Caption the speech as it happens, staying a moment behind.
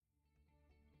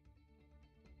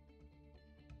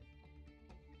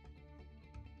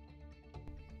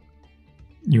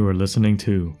You are listening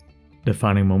to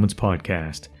Defining Moments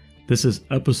Podcast. This is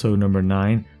episode number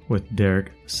 9 with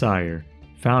Derek Sire,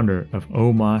 founder of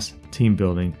OMOS Team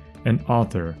Building and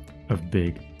author of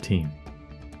Big Team.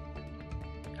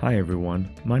 Hi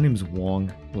everyone, my name is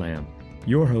Wong Lam,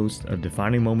 your host of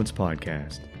Defining Moments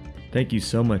Podcast. Thank you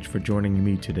so much for joining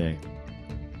me today.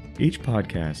 Each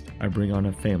podcast, I bring on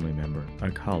a family member, a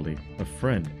colleague, a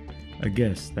friend, a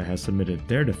guest that has submitted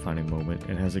their defining moment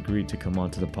and has agreed to come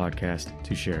onto the podcast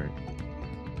to share it.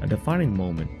 A defining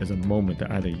moment is a moment that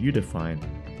either you define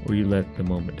or you let the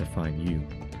moment define you.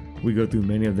 We go through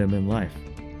many of them in life.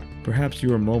 Perhaps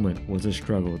your moment was a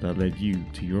struggle that led you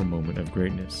to your moment of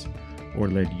greatness, or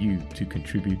led you to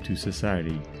contribute to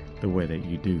society the way that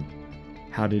you do.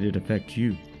 How did it affect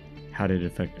you? How did it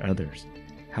affect others?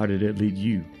 How did it lead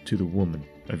you to the woman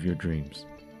of your dreams?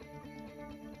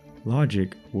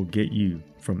 Logic will get you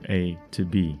from A to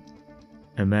B.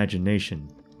 Imagination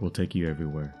will take you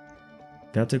everywhere.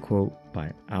 That's a quote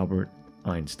by Albert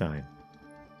Einstein.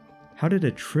 How did a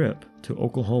trip to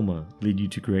Oklahoma lead you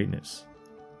to greatness?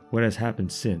 What has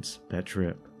happened since that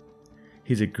trip?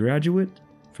 He's a graduate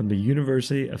from the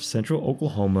University of Central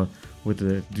Oklahoma with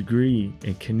a degree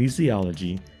in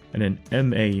kinesiology and an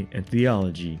MA in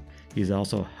theology. He's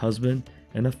also a husband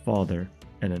and a father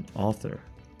and an author.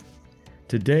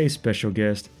 Today's special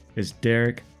guest is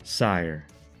Derek Sire.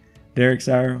 Derek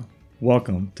Sire,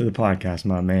 welcome to the podcast,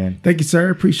 my man. Thank you, sir.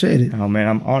 Appreciate it. Oh, man,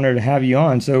 I'm honored to have you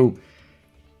on. So,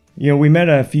 we met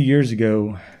a few years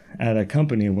ago at a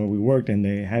company where we worked, and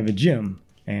they have a gym,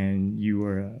 and you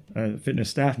were a fitness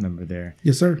staff member there.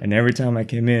 Yes, sir. And every time I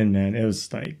came in, man, it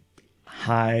was like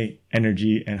high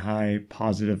energy and high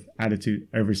positive attitude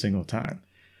every single time.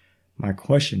 My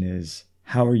question is,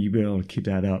 how are you able to keep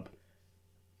that up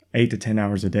 8 to 10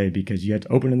 hours a day? Because you have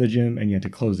to open in the gym and you have to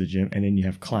close the gym, and then you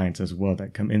have clients as well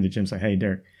that come in the gym and say, "Hey,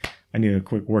 Derek, I need a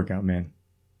quick workout, man."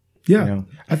 Yeah,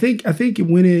 I think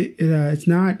when it's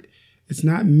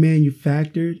not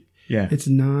manufactured. Yeah, it's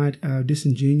not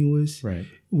disingenuous. Right.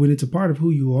 When it's a part of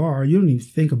who you are, you don't even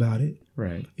think about it.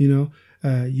 Right. You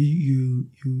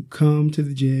come to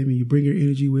the gym and you bring your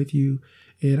energy with you.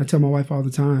 And I tell my wife all the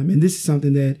time, and this is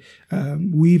something that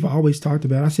we've always talked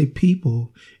about. I say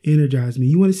people energize me.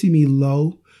 You want to see me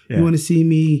low, You want to see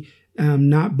me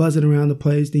not buzzing around the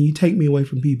place, then you take me away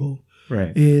from people.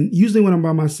 Right. And usually when I'm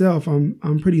by myself,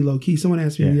 I'm pretty low key. Someone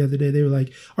asked me the other day, they were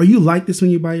like, "Are you like this when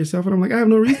you're by yourself?" And I'm like, I have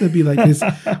no reason to be like this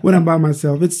when I'm by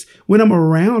myself. It's when I'm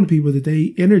around people that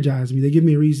they energize me. They give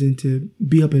me a reason to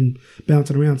be up and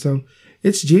bouncing around. So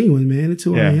it's genuine, man. It's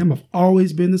who I am. I've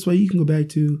always been this way. You can go back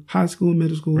to high school,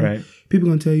 middle school. Right. People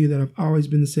are going to tell you that I've always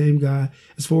been the same guy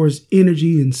as far as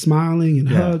energy and smiling and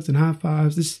hugs and high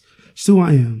fives. This is who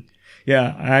I am.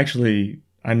 Yeah,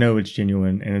 I know it's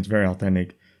genuine and it's very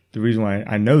authentic. The reason why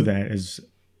I know that is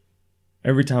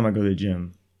every time I go to the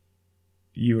gym,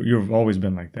 you've always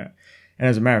been like that. And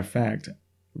as a matter of fact,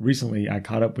 recently I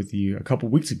caught up with you a couple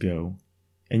weeks ago,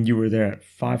 and you were there at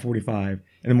 5:45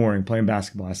 in the morning playing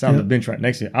basketball. I sat on the bench right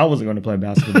next to you. I wasn't going to play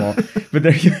basketball, but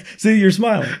there see, you're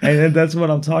smiling. And that's what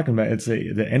I'm talking about. It's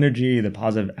the energy, the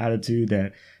positive attitude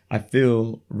that I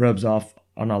feel rubs off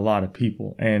on a lot of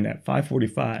people. And at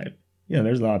 5:45,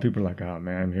 there's a lot of people like, "Oh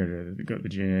man, I'm here to go to the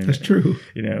gym." That's true.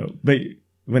 But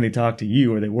when they talk to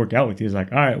you or they work out with you, it's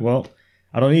like, "All right, well,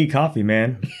 I don't need coffee,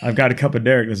 man. I've got a cup of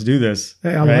Derek. Let's do this."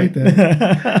 Hey, I like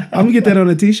that. I'm going to get that on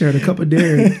a t-shirt, a cup of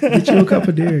Derek. Get you a cup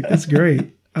of Derek. That's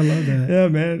great. I love that. Yeah,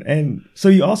 man. And so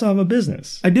you also have a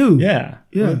business. I do. Yeah.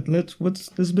 Yeah. What's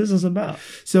this business about?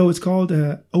 So it's called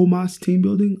OMOS Team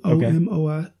Building. Okay.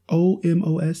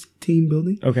 OMOS Team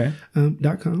Building. Okay.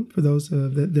 .com for those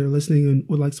that are listening and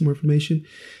would like some more information.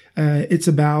 It's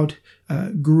about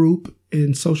group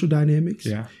and social dynamics.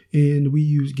 Yeah. And we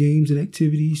use games and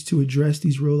activities to address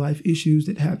these real life issues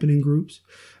that happen in groups,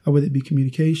 whether it be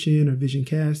communication or vision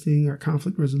casting or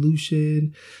conflict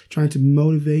resolution, trying to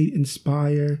motivate,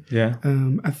 inspire. Yeah.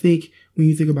 I think when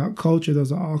you think about culture,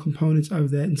 those are all components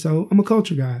of that. And so I'm a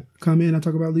culture guy. I come in, I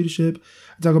talk about leadership,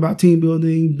 I talk about team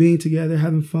building, being together,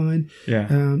 having fun. Yeah.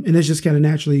 And that's just kind of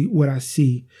naturally what I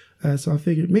see. So I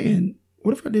figured, man,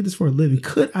 what if I did this for a living?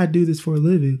 Could I do this for a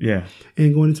living? Yeah.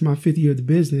 And going into my 5th year of the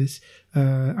business,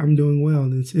 I'm doing well,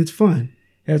 and it's fun.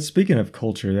 Yeah. Speaking of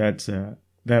culture,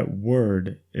 that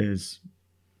word is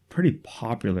pretty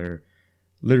popular.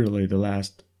 Literally, the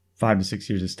last 5 to 6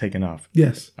 years, it's taken off.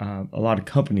 Yes. A lot of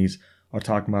companies are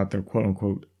talking about their quote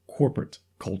unquote corporate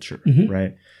culture,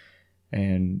 right?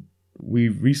 And we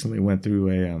recently went through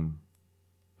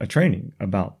a training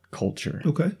about culture.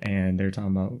 Okay. And they're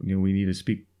talking about, we need to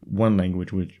speak one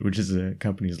language, which is the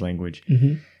company's language.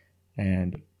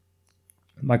 And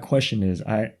my question is,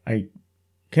 I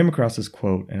came across this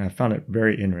quote and I found it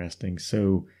very interesting.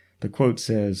 So the quote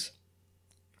says,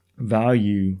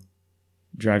 value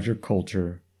drives your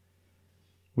culture,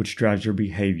 which drives your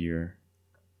behavior,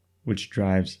 which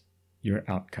drives your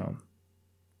outcome.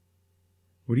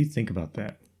 What do you think about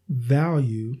that?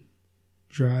 Value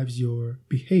drives your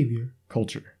behavior.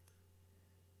 Culture.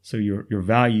 So your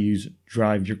values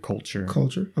drive your culture.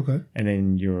 Culture, okay. And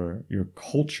then your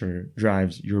culture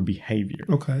drives your behavior.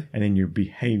 Okay. And then your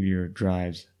behavior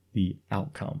drives the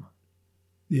outcome.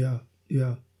 Yeah.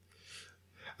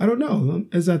 I don't know.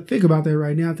 As I think about that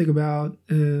right now, I think about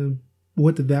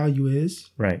what the value is.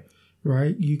 Right.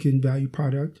 Right. You can value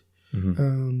product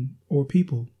or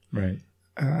people. Right.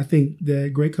 I think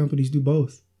that great companies do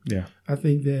both. Yeah. I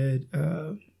think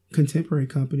that contemporary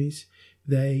companies,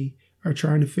 they are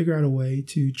trying to figure out a way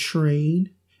to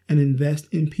train and invest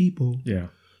in people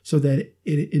so that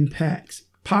it impacts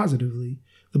positively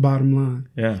the bottom line.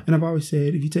 Yeah. And I've always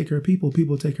said, if you take care of people,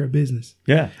 people take care of business.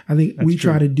 Yeah. I think we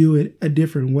try to do it a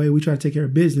different way. We try to take care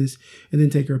of business and then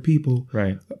take care of people.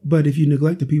 Right. But if you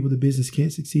neglect the people, the business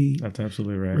can't succeed. That's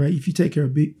absolutely right. Right. If you take care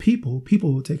of people,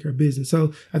 people will take care of business.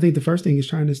 So I think the first thing is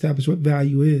trying to establish what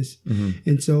value is. Mm-hmm.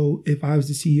 And so if I was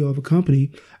the CEO of a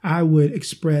company, I would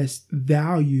express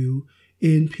value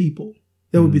in people.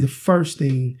 That would be the first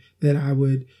thing that I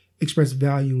would express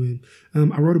value in.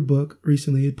 I wrote a book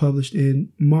recently. It published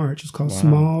in March. It's called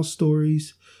Small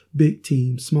Stories, Big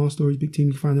Teams. Small Stories, Big Team.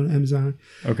 You can find it on Amazon.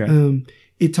 Okay.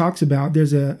 It talks about,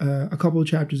 there's a couple of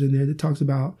chapters in there that talks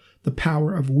about the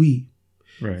power of we.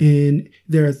 Right. And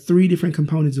there are 3 different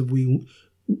components of we.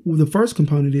 The first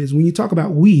component is when you talk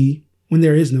about we, when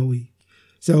there is no we.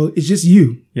 So it's just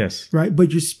you. Yes. Right.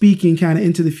 But you're speaking kind of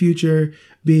into the future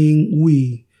being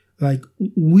we. Like,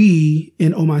 we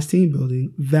in Omas Team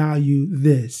Building value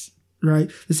this, right?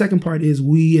 The second part is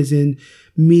we as in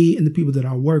me and the people that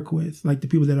I work with, like the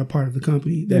people that are part of the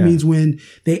company. That means when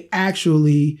they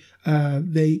actually,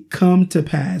 they come to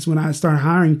pass, when I start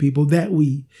hiring people, that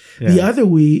we. The other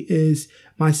we is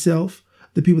myself,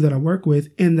 the people that I work with,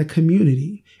 and the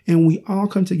community. And we all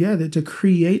come together to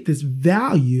create this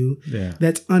value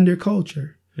that's under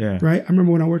culture. Yeah. Right. I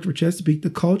remember when I worked for Chesapeake, the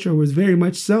culture was very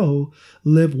much so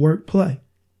live, work, play.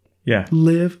 Yeah.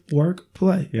 Live, work,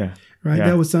 play. Yeah. Right. Yeah.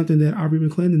 That was something that Aubrey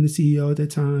McClendon, the CEO at that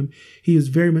time, he was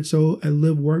very much so a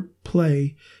live, work,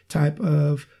 play type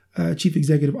of chief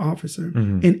executive officer.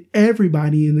 Mm-hmm. And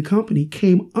everybody in the company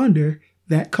came under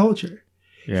that culture.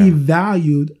 Yeah. He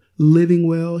valued living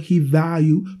well. He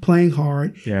valued playing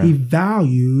hard. Yeah. He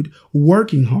valued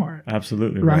working hard.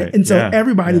 Absolutely. Right. And so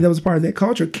everybody that was a part of that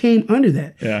culture came under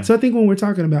that. Yeah. So I think when we're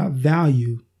talking about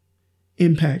value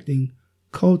impacting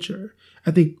culture,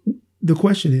 I think the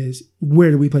question is,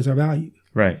 where do we place our value?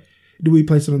 Right. Do we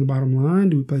place it on the bottom line?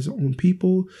 Do we place it on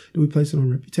people? Do we place it on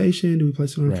reputation? Do we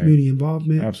place it on community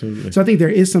involvement? Absolutely. So I think there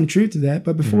is some truth to that.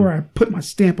 But before I put my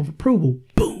stamp of approval,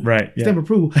 boom, stamp of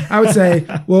approval, I would say,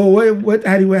 well,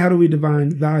 how do we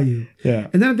define value? Yeah.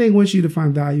 And then I think once you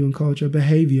define value in culture,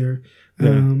 behavior,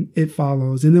 it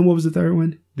follows. And then what was the third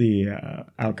one? The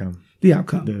outcome. The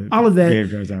outcome. All of that.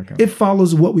 Behavior as outcome. It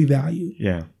follows what we value.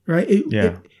 Yeah. Right?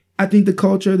 I think the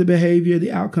culture, the behavior,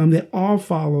 the outcome, that all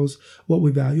follows what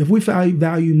we value. If we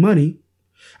value money,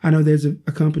 I know there's a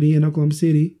company in Oklahoma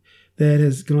City that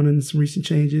has gone into some recent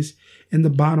changes, and the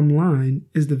bottom line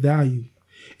is the value.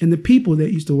 And the people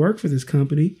that used to work for this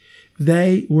company,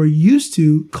 they were used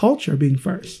to culture being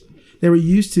first. They were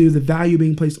used to the value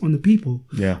being placed on the people.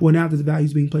 Yeah. Well, now that the value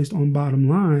is being placed on bottom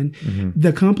line,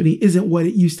 the company isn't what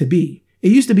it used to be.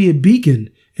 It used to be a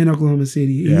beacon in Oklahoma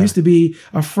City. It used to be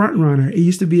a front runner. It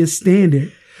used to be a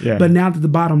standard. Yeah. But now that the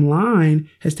bottom line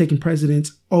has taken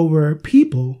precedence over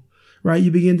people, right? You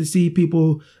begin to see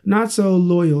people not so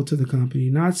loyal to the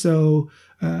company, not so,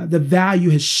 the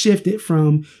value has shifted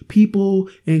from people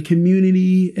and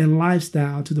community and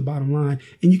lifestyle to the bottom line.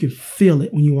 And you can feel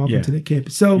it when you walk into that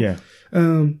campus. So,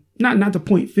 not to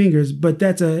point fingers, but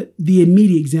that's the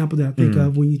immediate example that I think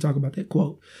of when you talk about that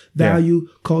quote. Value,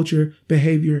 culture,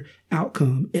 behavior,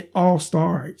 outcome. It all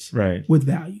starts with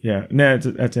value. Yeah. No,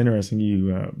 that's interesting.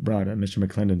 You brought Mr.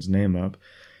 McClendon's name up,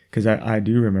 because I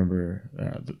do remember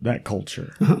that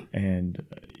culture, and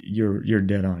you're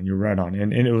dead on. You're right on.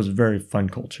 And it was a very fun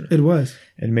culture. It was.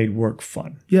 It made work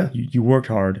fun. Yeah. You worked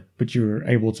hard, but you were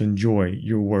able to enjoy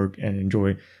your work and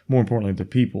enjoy, more importantly, the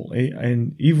people.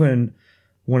 And even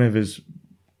one of his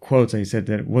quotes, he said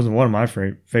that it wasn't one of my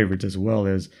favorites as well,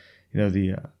 is,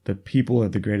 the people are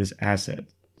the greatest asset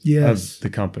of the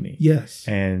company. Yes.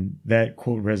 And that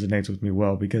quote resonates with me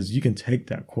well, because you can take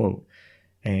that quote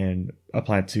and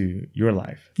apply it to your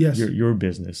life, Yes. your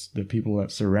business, the people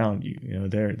that surround you. You know,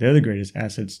 they're the greatest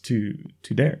assets to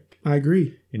Derek. I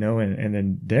agree. You know, and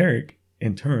then Derek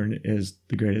in turn is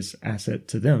the greatest asset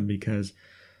to them, because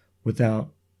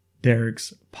without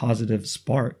Derek's positive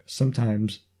spark,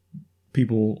 sometimes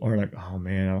people are like, oh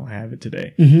man, I don't have it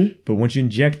today. Mm-hmm. But once you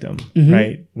inject them, Mm-hmm.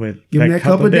 right, with Give them that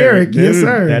cup of Derek. dude, Yes,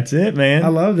 sir. That's it, man. I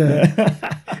love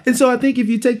that. And so I think if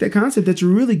you take that concept, that's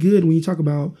really good when you talk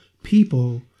about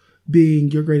people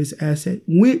being your greatest asset.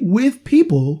 With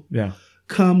people Yeah.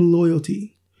 come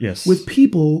loyalty. Yes. With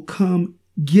people come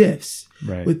gifts.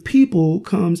 Right. With people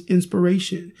comes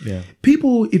inspiration. Yeah.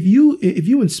 People, if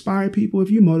you inspire people,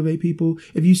 if you motivate people,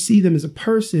 if you see them as a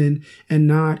person and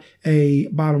not a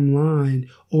bottom line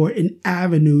or an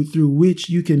avenue through which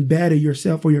you can better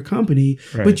yourself or your company,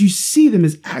 Right. but you see them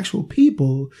as actual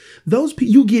people,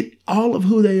 you get all of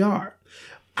who they are.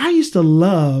 I used to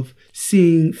love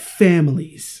seeing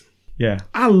families. Yeah.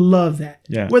 I love that.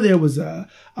 Yeah. Whether it was a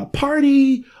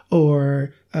party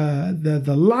or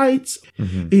the lights.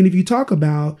 Mm-hmm. And if you talk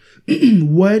about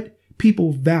what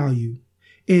people value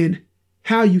and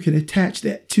how you can attach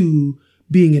that to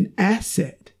being an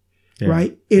asset, Yeah.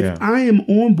 right? If Yeah. I am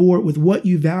on board with what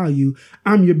you value,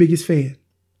 I'm your biggest fan.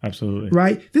 Absolutely.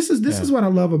 Right. This is what I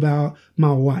love about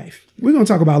my wife. We're going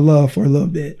to talk about love for a little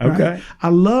bit. Right? Okay. I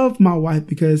love my wife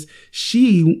because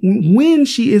when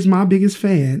she is my biggest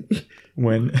fan,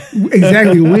 When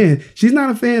exactly when she's not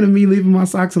a fan of me leaving my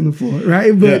socks on the floor,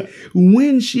 right? But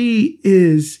when she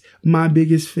is my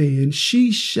biggest fan,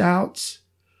 she shouts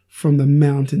from the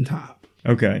mountaintop.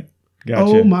 Okay. Gotcha.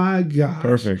 Oh my gosh.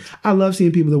 Perfect. I love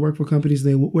seeing people that work for companies,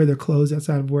 they wear their clothes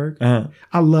outside of work. Uh-huh.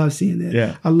 I love seeing that.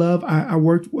 Yeah. I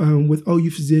worked with OU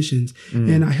Physicians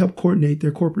and I helped coordinate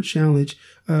their Corporate Challenge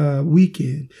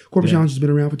weekend. Corporate Challenge has been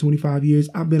around for 25 years.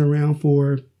 I've been around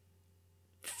for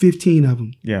 15 of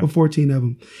them or 14 of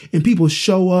them. And people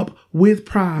show up with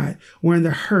pride wearing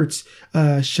their Hertz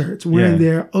shirts, wearing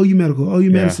their OU Medical,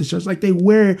 OU Medicine shirts. Like they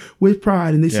wear it with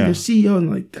pride and they see their CEO and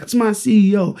they're like, that's my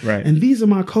CEO. Right. And these are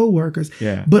my coworkers.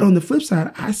 Yeah. But on the flip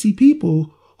side, I see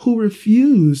people who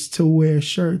refuse to wear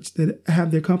shirts that have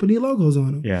their company logos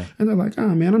on them. Yeah. And they're like, oh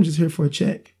man, I'm just here for a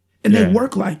check. And they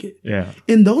work like it. Yeah.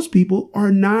 And those people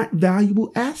are not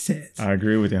valuable assets. I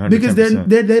agree with you 110%. Because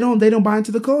they don't buy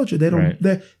into the culture. They don't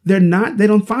they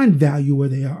don't find value where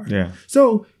they are. Yeah.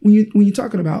 So when you're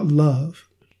talking about love,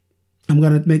 I'm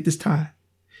gonna make this tie.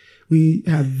 We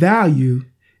have value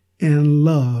and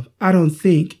love. I don't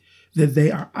think that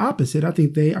they are opposite. I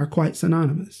think they are quite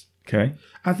synonymous. Okay.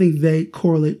 I think they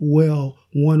correlate well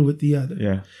one with the other.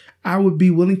 Yeah. I would be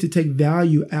willing to take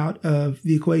value out of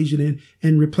the equation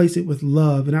and replace it with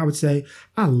love. And I would say,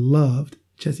 I loved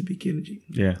Chesapeake Energy.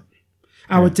 Yeah.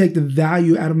 I would take the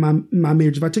value out of my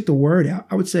marriage. If I took the word out,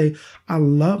 I would say, I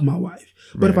love my wife.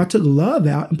 But if I took love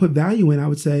out and put value in, I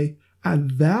would say, I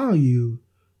value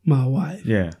my wife.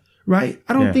 Yeah. Right?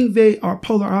 I don't think they are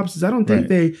polar opposites. I don't think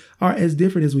they are as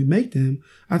different as we make them.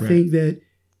 I think that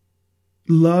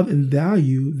love and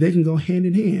value, they can go hand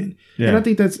in hand. Yeah. And I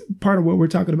think that's part of what we're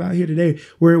talking about here today,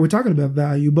 where we're talking about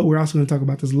value, but we're also going to talk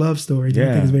about this love story that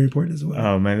I think is very important as well.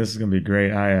 Oh man, this is going to be great.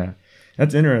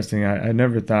 That's interesting. I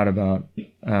never thought about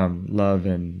love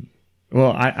and,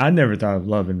 I never thought of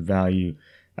love and value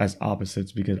as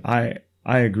opposites, because I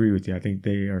agree with you. I think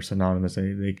they are synonymous.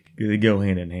 They go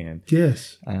hand in hand.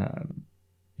 Yes.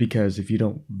 Because if you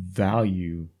don't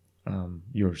value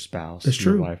your spouse, that's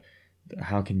your true. wife,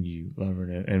 how can you love her?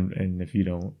 And if you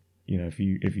don't, if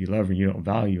you love her, you don't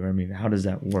value her. I mean, how does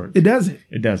that work? It doesn't.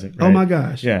 It doesn't. Right? Oh my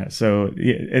gosh. Yeah. So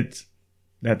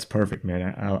that's perfect,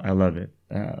 man. I love it.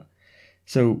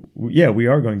 So we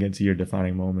are going to get to your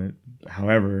defining moment.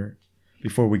 However,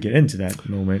 before we get into that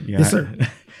moment, yes, sir.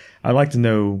 I'd like to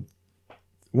know,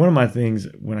 one of my things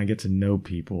when I get to know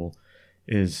people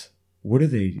is what do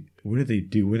they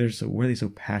do? What are they so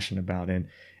passionate about? And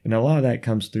a lot of that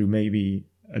comes through maybe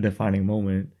a defining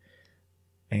moment,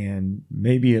 and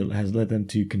maybe it has led them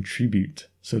to contribute.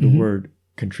 So the word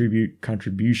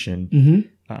contribution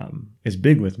is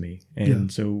big with me. And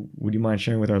so would you mind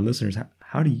sharing with our listeners,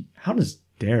 how does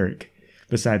Derek,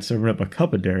 besides serving up a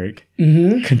cup of Derek,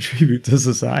 contribute to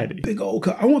society? Big old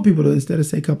cup. I want people to, instead of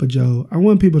say cup of Joe, I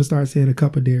want people to start saying a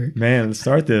cup of Derek. Man, let's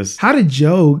start this. How did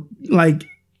Joe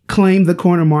claim the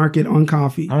corner market on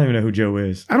coffee? I don't even know who Joe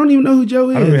is. I don't even know who Joe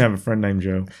is. I don't even have a friend named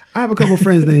Joe. I have a couple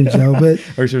friends named Joe, but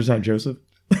are you sure it's not Joseph?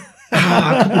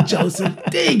 Joseph.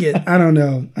 Dang it. I don't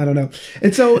know.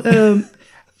 And so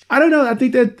I don't know. I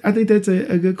think that's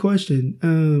a good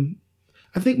question.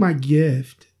 I think my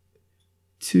gift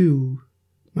to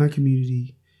my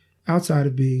community, outside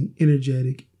of being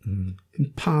energetic and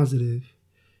positive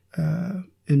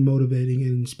and motivating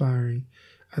and inspiring,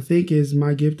 I think is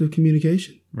my gift of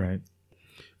communication. Right.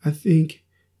 I think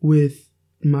with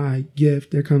my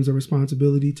gift, there comes a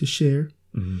responsibility to share.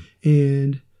 Mm-hmm.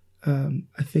 And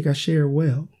I think I share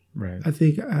well. Right. I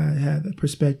think I have a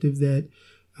perspective that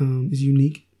is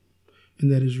unique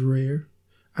and that is rare.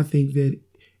 I think that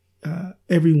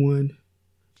everyone,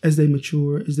 as they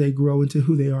mature, as they grow into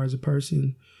who they are as a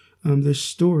person, their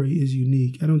story is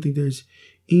unique. I don't think there's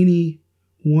any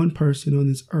one person on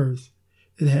this earth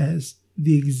that has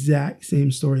the exact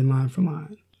same story line for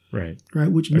line. Right.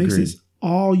 Right. Which makes us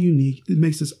all unique. It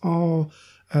makes us all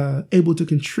able to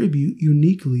contribute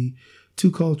uniquely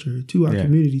to culture, to our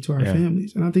community, to our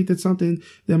families. And I think that's something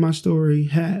that my story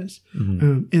has.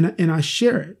 Mm-hmm. And I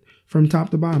share it from top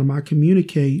to bottom. I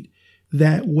communicate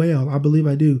that well. I believe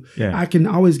I do. Yeah. I can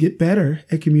always get better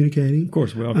at communicating. Of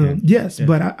course, we all can. Yes,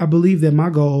 but I believe that my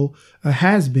goal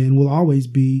will always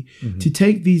be to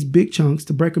take these big chunks,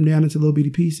 to break them down into little bitty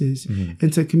pieces,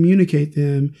 and to communicate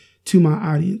them to my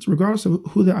audience, regardless of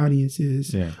who the audience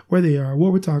is, where they are,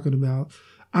 what we're talking about.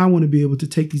 I want to be able to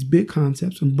take these big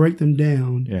concepts and break them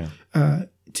down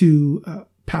to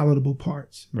palatable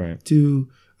parts, to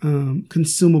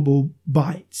consumable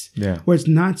bites, where it's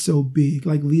not so big,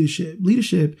 like leadership.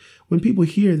 Leadership, when people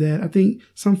hear that, I think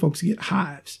some folks get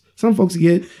hives. Some folks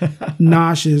get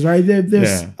nauseous, right?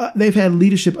 They've had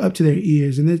leadership up to their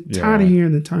ears and they're tired of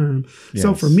hearing the term. Yes.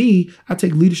 So for me, I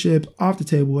take leadership off the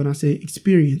table and I say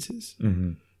experiences,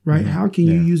 right? How can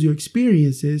you use your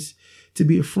experiences to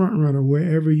be a front runner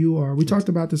wherever you are? We talked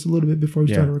about this a little bit before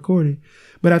we started recording,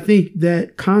 but I think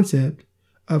that concept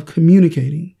of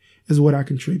communicating is what I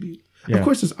contribute. Yeah. Of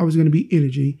course, there's always going to be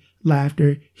energy,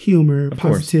 laughter, humor,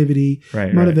 positivity,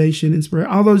 motivation, inspiration,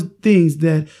 all those things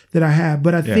that I have.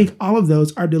 But I think all of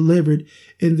those are delivered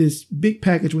in this big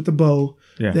package with a bow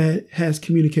that has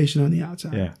communication on the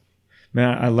outside. Yeah.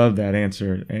 Man, I love that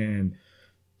answer. And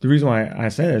the reason why I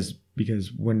say that is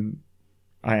because when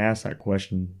I ask that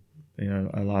question,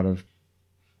 a lot of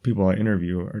people I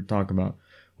interview or talk about,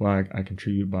 well, I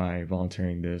contribute by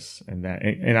volunteering this and that.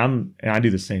 And I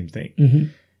do the same thing. Mm-hmm.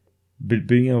 But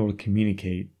being able to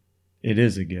communicate, it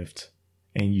is a gift,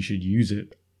 and you should use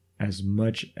it as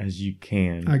much as you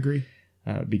can. I agree.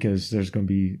 Because there's going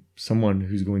to be someone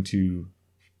who's going to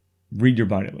read your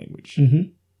body language,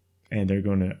 and they're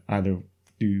going to either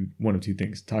do one of two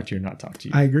things: talk to you or not talk to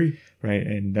you. I agree. Right,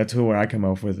 and that's where I come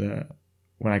up with.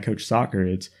 When I coach soccer,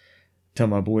 it's tell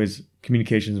my boys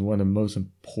communication is one of the most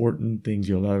important things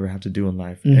you'll ever have to do in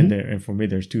life. And for me,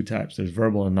 there's two types: there's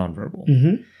verbal and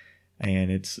nonverbal,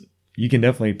 and you can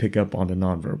definitely pick up on the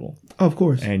nonverbal. Oh, of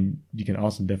course. And you can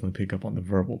also definitely pick up on the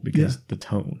verbal because the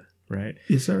tone, right?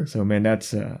 Yes, sir. So, man,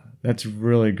 that's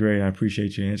really great. I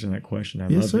appreciate you answering that question. I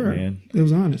love it, man. It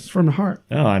was honest, from the heart.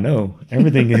 Oh, I know.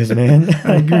 Everything is, man.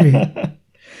 I agree.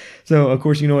 So, of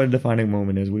course, you know what a defining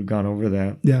moment is. We've gone over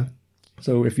that. Yeah.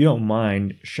 So, if you don't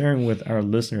mind sharing with our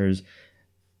listeners,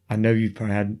 I know you've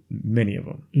probably had many of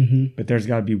them, but there's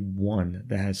got to be one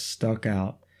that has stuck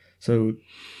out. So,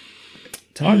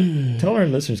 tell our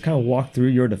listeners, kind of walk through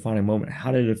your defining moment.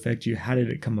 How did it affect you? How did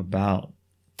it come about?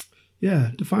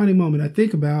 Yeah, defining moment. I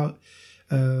think about,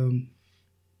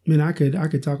 I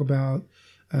could talk about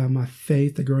my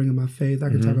faith, the growing of my faith. I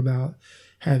could talk about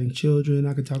having children.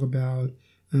 I could talk about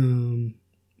when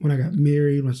I got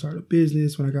married, when I started a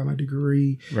business, when I got my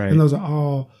degree. Right. And those are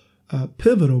all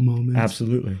pivotal moments.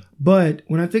 Absolutely. But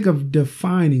when I think of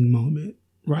defining moment,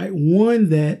 right, one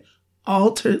that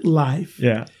altered life.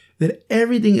 Yeah. That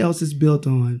everything else is built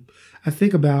on. I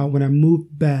think about when I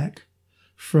moved back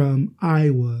from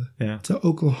Iowa to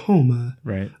Oklahoma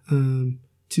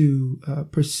to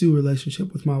pursue a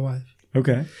relationship with my wife.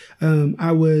 Okay.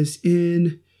 I was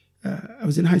in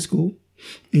high school,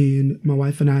 and my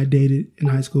wife and I dated in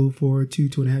high school for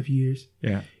 2.5 years.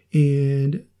 Yeah.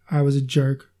 And I was a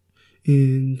jerk,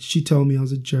 and she told me I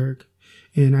was a jerk.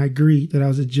 And I agreed that I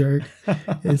was a jerk.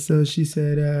 And so she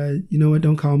said, you know what,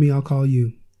 don't call me, I'll call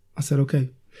you. I said, okay.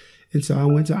 And so I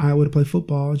went to Iowa to play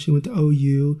football, and she went to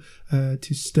OU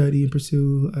to study and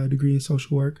pursue a degree in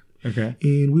social work. Okay.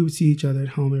 And we would see each other at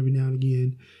home every now and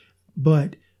again.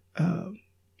 But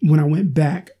when I went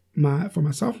back for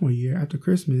my sophomore year after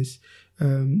Christmas,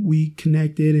 we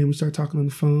connected and we started talking on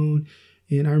the phone.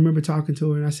 And I remember talking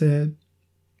to her, and I said,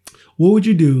 what would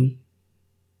you do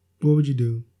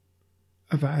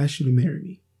if I asked you to marry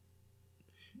me?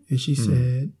 And she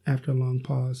said, after a long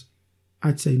pause,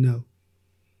 I'd say no.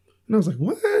 And I was like,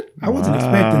 what? I wasn't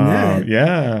expecting that.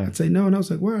 Yeah. I'd say no. And I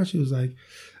was like, wow. She was like,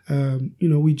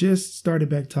 we just started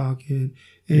back talking,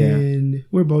 and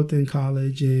we're both in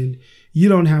college, and you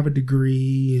don't have a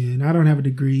degree and I don't have a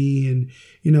degree, and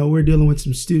we're dealing with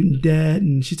some student debt,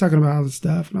 and she's talking about all this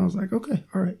stuff, and I was like, okay,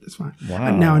 all right, that's fine.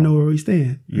 Wow. Now I know where we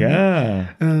stand.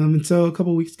 Yeah. And so a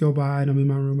couple of weeks go by, and I'm in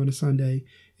my room on a Sunday,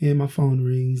 and my phone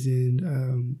rings,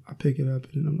 and I pick it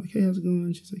up, and I'm like, hey, how's it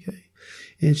going? She's like, hey.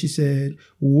 And she said,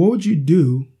 what would you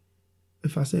do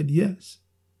if I said yes?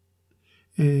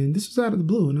 And this was out of the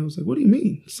blue. And I was like, what do you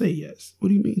mean, say yes? What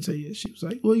do you mean, say yes? She was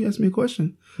like, well, you asked me a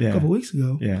question a couple of weeks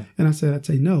ago. Yeah. And I said, I'd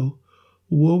say no.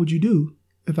 What would you do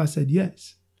if I said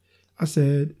yes? I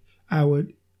said, I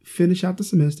would finish out the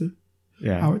semester.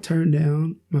 Yeah. I would turn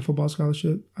down my football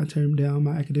scholarship. I turn down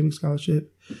my academic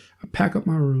scholarship. I pack up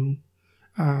my room,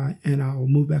 and I'll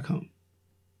move back home.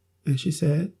 And she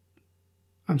said,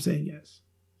 I'm saying yes.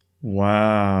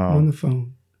 Wow. On the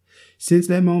phone. Since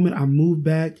that moment, I moved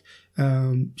back.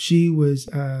 She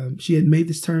had made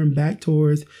this turn back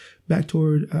toward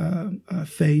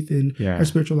faith, and her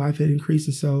spiritual life had increased.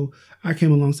 And so I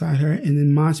came alongside her, and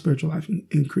then my spiritual life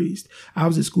increased. I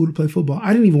was at school to play football.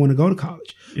 I didn't even want to go to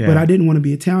college, but I didn't want to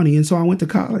be a townie. And so I went to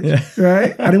college,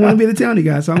 right? I didn't want to be the townie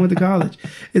guy. So I went to college.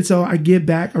 And so I get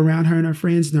back around her and her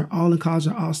friends, and they're all in college,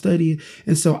 they're all studying.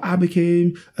 And so I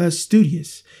became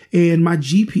studious, and my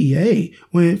GPA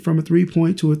went from a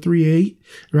 3.0 to a 3.8,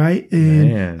 right?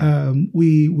 And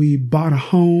we bought a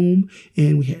home,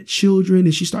 and we had children,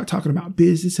 and she started talking about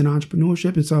business and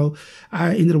entrepreneurship. And so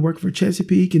I ended up working for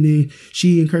Chesapeake, and then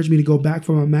she encouraged me to go back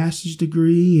for my master's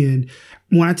degree. And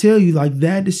when I tell you, like,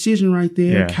 that decision right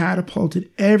there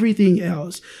catapulted everything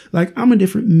else. Like, I'm a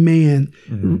different man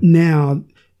now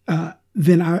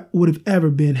than I would have ever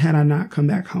been had I not come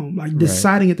back home. Like,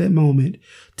 deciding at that moment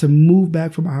to move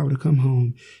back from Iowa to come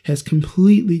home has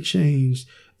completely changed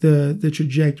the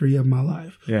trajectory of my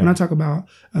life. Yeah. When I talk about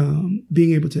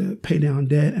being able to pay down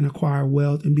debt and acquire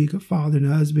wealth and be a good father and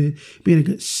a husband, being a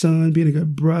good son, being a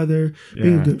good brother,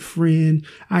 being a good friend,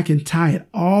 I can tie it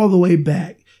all the way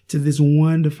back to this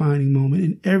one defining moment,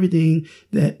 and everything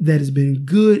that has been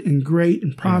good and great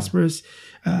and prosperous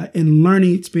and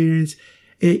learning experience.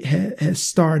 It has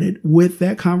started with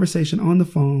that conversation on the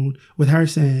phone with her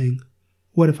saying,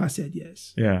 what if I said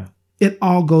yes? Yeah. It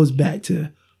all goes back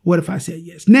to, what if I said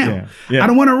yes? Now, I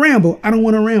don't want to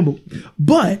ramble.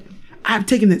 But I've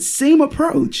taken that same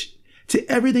approach to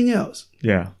everything else.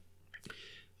 Yeah.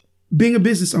 Being a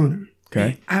business owner.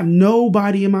 Okay. I have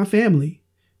nobody in my family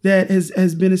that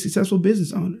has been a successful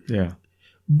business owner. Yeah.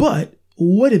 But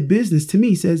what if business to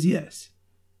me says yes?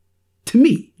 To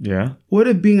me. Yeah. What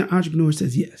if being an entrepreneur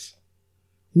says yes?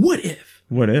 What if?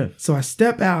 What if? So I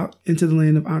step out into the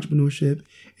land of entrepreneurship,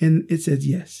 and it says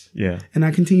yes. Yeah. And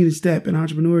I continue to step, and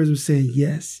entrepreneurs are saying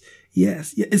yes,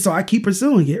 yes, yes. And so I keep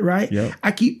pursuing it, right? Yep.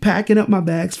 I keep packing up my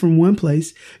bags from one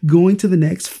place, going to the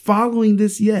next, following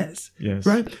this yes. Yes.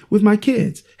 Right? With my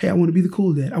kids. Hey, I want to be the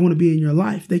cool dad. I want to be in your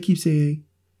life. They keep saying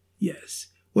yes.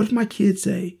 What if my kids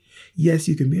say, yes,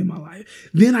 you can be in my life?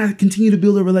 Then I continue to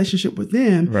build a relationship with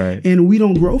them, right, and we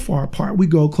don't grow far apart. We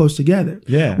go close together.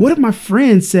 Yeah. What if my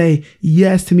friends say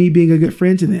yes to me being a good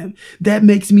friend to them? That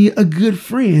makes me a good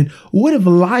friend. What if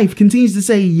life continues to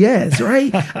say yes,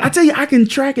 right? I tell you, I can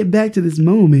track it back to this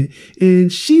moment.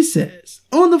 And she says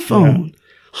on the phone,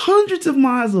 hundreds of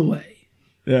miles away.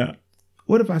 Yeah.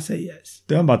 What if I say yes?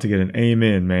 I'm about to get an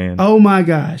amen, man. Oh my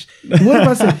gosh. What if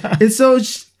I say? And so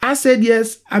I said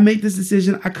yes. I make this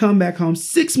decision. I come back home.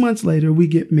 6 months later, we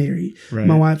get married. Right.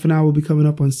 My wife and I will be coming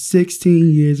up on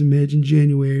 16 years of marriage in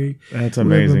January. That's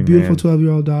amazing. We have a beautiful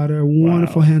 12-year-old daughter, a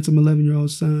wonderful, handsome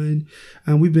 11-year-old son.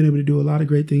 We've been able to do a lot of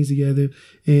great things together.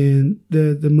 And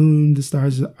the moon, the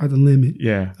stars are the limit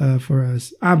for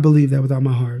us. I believe that with all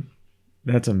my heart.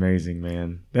 That's amazing,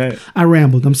 man. I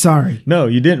rambled. I'm sorry. No,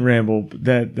 you didn't ramble.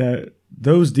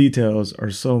 Those details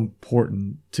are so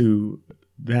important to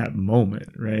that moment,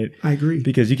 right? I agree.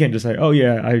 Because you can't just say, oh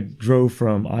yeah, I drove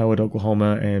from Iowa to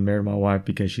Oklahoma and married my wife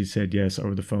because she said yes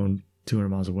over the phone 200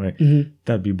 miles away. Mm-hmm.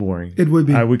 That'd be boring. It would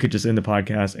be. We could just end the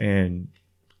podcast and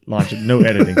launch it. No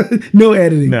editing. No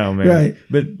editing. No, man. Right.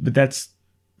 But that's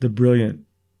the brilliant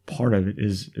part of it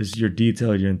is your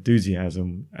detail, your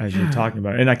enthusiasm as you're talking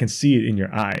about it. And I can see it in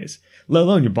your eyes, let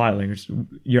alone your body language,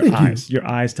 your eyes. Your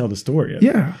eyes tell the story of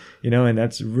it. And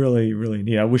that's really, really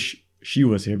neat. I wish she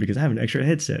was here because I have an extra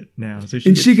headset now. So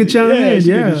she could chime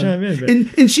in.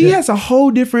 And she has a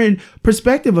whole different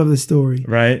perspective of the story.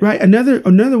 Right. Right. Another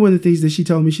one of the things that she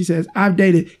told me, she says, I've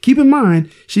dated, keep in mind,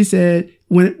 she said,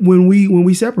 when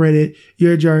we separated,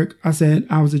 you're a jerk. I said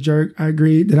I was a jerk. I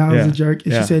agreed that I was a jerk.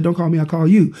 And she said, don't call me, I'll call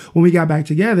you. When we got back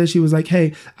together, she was like,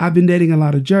 hey, I've been dating a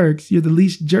lot of jerks. You're the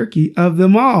least jerky of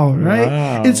them all, right?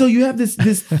 Wow. And so you have this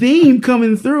theme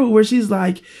coming through where she's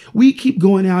like, we keep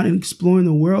going out and exploring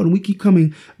the world and we keep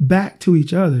coming back to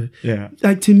each other. Yeah.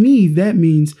 Like, to me, that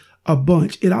means a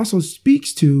bunch. It also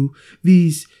speaks to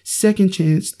these second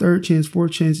chance, third chance,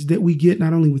 fourth chances that we get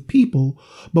not only with people,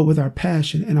 but with our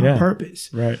passion and our purpose.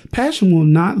 Right. Passion will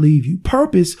not leave you.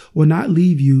 Purpose will not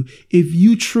leave you if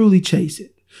you truly chase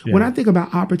it. Yeah. When I think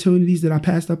about opportunities that I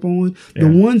passed up on,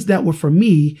 the ones that were for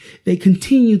me, they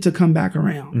continue to come back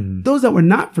around. Mm-hmm. Those that were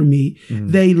not for me,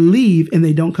 they leave and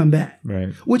they don't come back.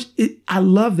 Right. I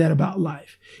love that about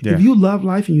life. Yeah. If you love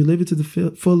life and you live it to the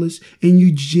fullest and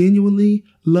you genuinely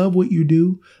love what you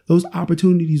do, those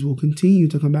opportunities will continue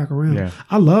to come back around. Yeah.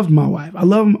 I loved my wife. I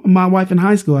loved my wife in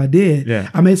high school. I did. Yeah.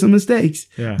 I made some mistakes.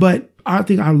 Yeah. But I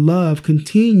think our love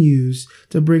continues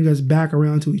to bring us back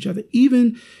around to each other.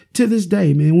 Even to this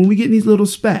day, man, when we get in these little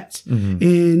spats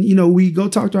and, we go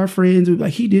talk to our friends, we're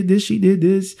like, he did this, she did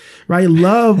this, right?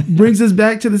 Love brings us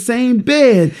back to the same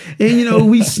bed. And,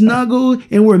 we snuggle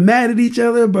and we're mad at each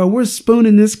other, but we're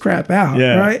spooning this crap out,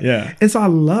 right? Yeah. And so I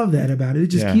love that about it. It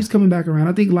just keeps coming back around.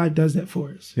 I think life does that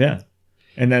for us. Yeah.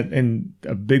 And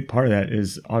a big part of that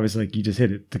is obviously, like you just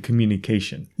hit it, the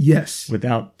communication. Yes.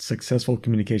 Without successful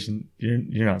communication,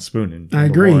 you're not spooning. I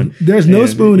agree. One. There's no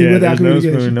spooning without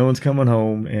communication. No spooning. No one's coming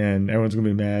home and everyone's going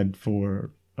to be mad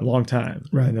for a long time.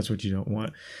 Right. And that's what you don't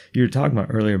want. You were talking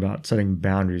about earlier about setting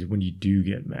boundaries when you do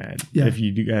get mad. Yeah. If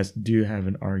you guys do have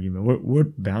an argument,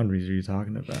 what boundaries are you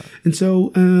talking about? And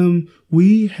so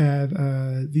we have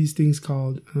these things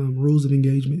called rules of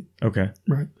engagement. Okay.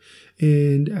 Right.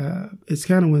 And it's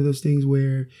kind of one of those things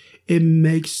where it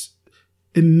makes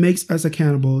us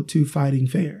accountable to fighting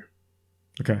fair.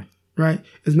 Okay. Right.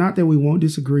 It's not that we won't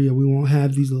disagree or we won't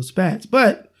have these little spats,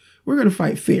 but we're going to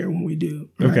fight fair when we do.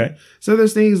 Right? Okay. So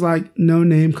there's things like no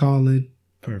name calling.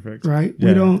 Perfect. Right. Yeah.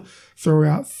 We don't throw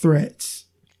out threats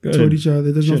toward each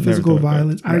other. There's no physical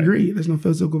violence. Right. I agree. There's no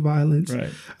physical violence.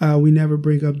 Right. We never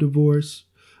bring up divorce.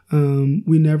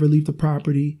 We never leave the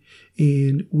property,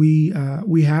 and we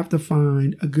have to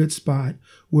find a good spot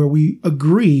where we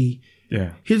agree.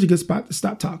 Yeah. Here's a good spot to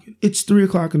stop talking. It's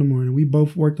 3:00 in the morning. We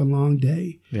both worked a long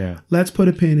day. Yeah. Let's put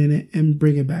a pin in it and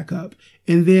bring it back up,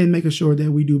 and then making sure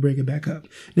that we do bring it back up.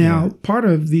 Now, part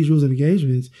of these rules of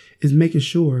engagements is making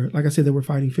sure, like I said, that we're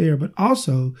fighting fair, but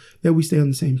also that we stay on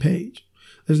the same page.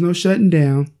 There's no shutting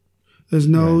down. There's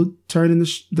no turning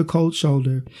the cold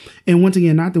shoulder. And once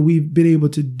again, not that we've been able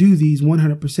to do these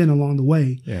 100% along the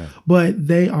way, but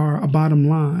they are a bottom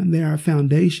line. They are a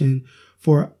foundation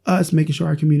for us making sure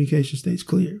our communication stays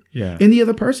clear. Yeah. And the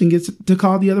other person gets to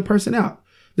call the other person out.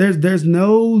 There's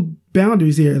no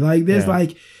boundaries here. Like, there's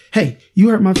like, hey, you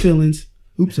hurt my feelings.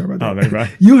 Oops, sorry about that.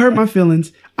 Right. You hurt my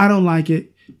feelings. I don't like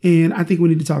it. And I think we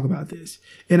need to talk about this.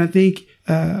 And I think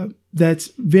that's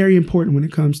very important when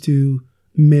it comes to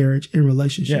marriage and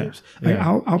relationships. Like,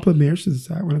 I'll put marriage to the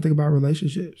side when I think about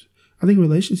relationships. I think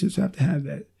relationships have to have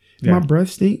that. My breath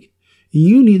stink.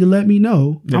 You need to let me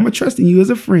know. I'm trusting you as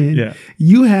a friend. Yeah.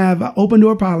 You have an open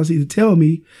door policy to tell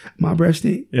me my breath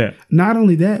stink. Yeah. Not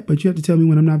only that, but you have to tell me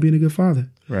when I'm not being a good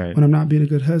father. Right. When I'm not being a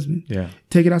good husband. Yeah.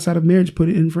 Take it outside of marriage, put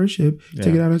it in friendship. Yeah.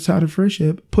 Take it outside of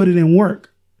friendship, put it in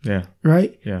work. Yeah.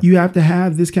 Right? Yeah. You have to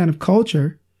have this kind of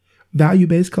culture,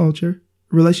 value-based culture,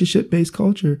 relationship-based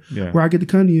culture, where I get to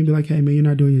come to you and be like, hey, man, you're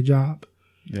not doing your job.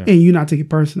 Yeah. And you're not taking it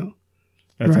personal.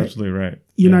 That's absolutely right.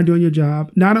 You're not doing your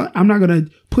job. I'm not going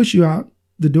to push you out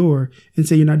the door and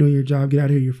say you're not doing your job. Get out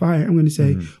of here. You're fired. I'm going to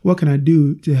say, what can I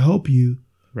do to help you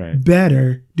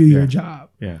better do your job?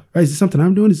 Yeah. Right. Is it something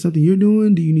I'm doing? Is it something you're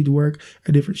doing? Do you need to work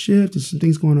a different shift? Is some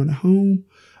things going on at home?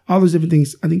 All those different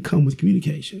things, I think, come with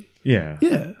communication. Yeah.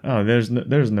 Yeah. Oh, there's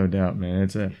no doubt,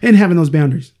 man. And having those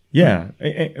boundaries. Yeah.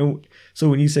 And so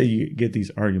when you say you get these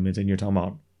arguments and you're talking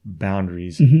about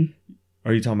boundaries,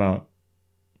 are you talking about,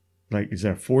 like, is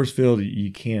there a force field?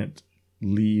 You can't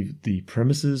leave the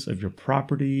premises of your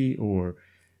property, or?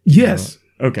 Yes.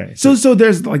 Okay. So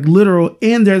there's like literal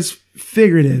and there's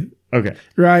figurative. Okay.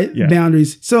 Right. Yeah.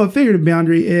 Boundaries. So a figurative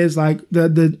boundary is like the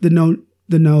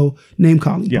no name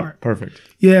calling part. Perfect.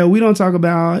 Yeah. We don't talk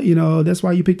about, that's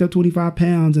why you picked up 25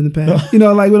 pounds in the past.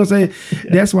 Like what I'm saying,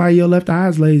 that's why your left eye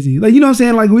is lazy. Like, you know what I'm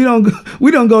saying? Like, we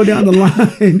don't go down the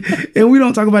line and we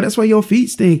don't talk about, that's why your feet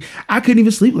stink. I couldn't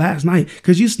even sleep last night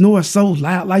because you snore so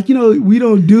loud. Like, we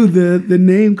don't do the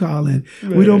name calling.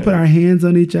 Right. We don't put our hands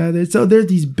on each other. So there's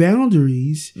these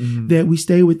boundaries that we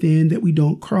stay within that we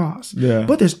don't cross. Yeah.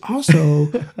 But there's also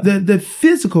the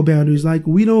physical boundaries. Like,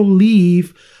 we don't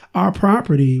leave our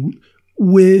property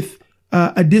with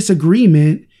a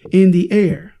disagreement in the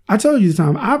air. I told you this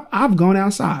time, I've gone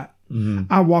outside.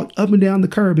 Mm-hmm. I walked up and down the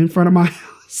curb in front of my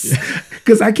house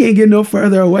because I can't get no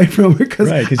further away from her.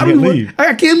 Because you can't leave.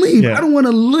 I can't leave. Yeah. I don't want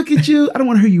to look at you. I don't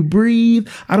want to hear you breathe.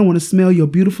 I don't want to smell your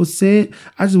beautiful scent.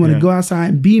 I just want to go outside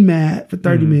and be mad for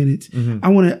 30 minutes. Mm-hmm.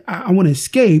 I want to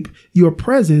escape your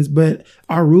presence, but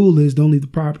our rule is don't leave the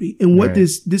property. And what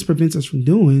this prevents us from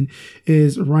doing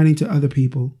is running to other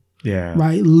people. Yeah.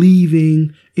 Right.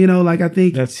 Leaving, I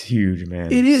think that's huge,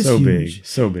 man. It is so huge. Big,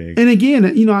 so big. And again,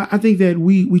 I think that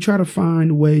we try to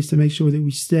find ways to make sure that we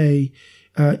stay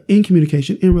in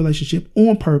communication, in relationship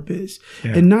on purpose.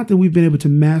 Yeah. And not that we've been able to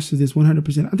master this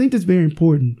 100%. I think that's very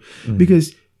important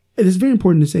because it's very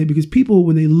important to say, because people,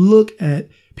 when they look at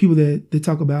people that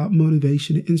talk about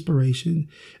motivation and inspiration,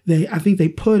 I think they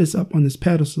put us up on this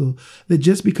pedestal that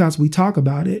just because we talk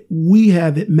about it, we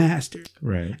have it mastered.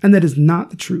 Right. And that is not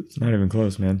the truth. It's not even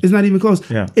close, man. It's not even close.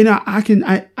 Yeah. And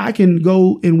I can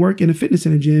go and work in a fitness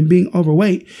center gym being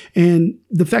overweight. And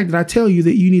the fact that I tell you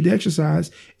that you need to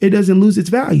exercise, it doesn't lose its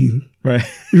value. Right.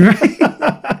 Right.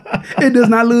 It does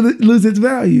not lose its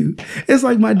value. It's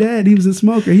like my dad, he was a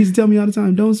smoker. He used to tell me all the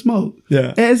time, don't smoke.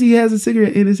 Yeah. As he has a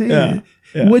cigarette in his hand. Yeah.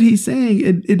 Yeah. What he's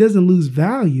saying, it doesn't lose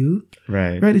value.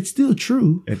 Right. Right. It's still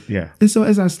true. Yeah. And so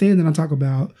as I stand and I talk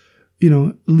about,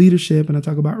 leadership, and I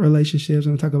talk about relationships,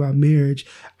 and I talk about marriage,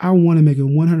 I want to make it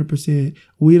 100%.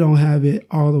 We don't have it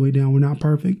all the way down. We're not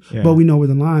perfect, but we know where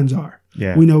the lines are.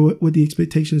 Yeah. We know what the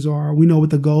expectations are. We know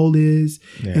what the goal is,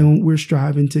 and we're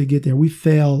striving to get there. We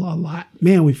fail a lot.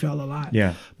 Man, we fail a lot.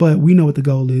 Yeah. But we know what the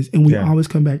goal is, and we always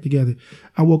come back together.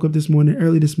 I woke up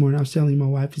early this morning, I was telling you my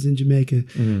wife is in Jamaica.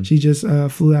 Mm-hmm. She just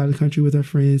flew out of the country with her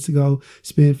friends to go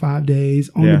spend 5 days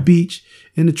on the beach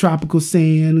in the tropical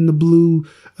sand and the blue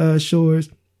shores.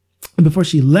 And before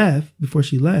she left,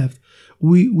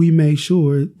 we made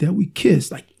sure that we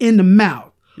kissed, like in the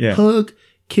mouth, hug,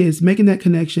 kiss, making that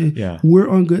connection. Yeah. We're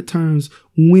on good terms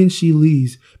when she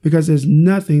leaves, because there's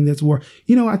nothing that's worse.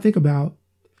 I think about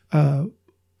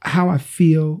how I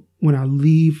feel when I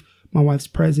leave my wife's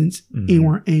presence and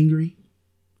we're angry.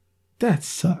 That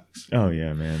sucks. Oh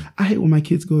yeah, man. I hate when my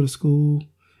kids go to school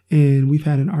and we've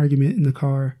had an argument in the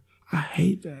car. I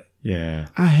hate that. Yeah.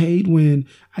 I hate when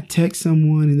I text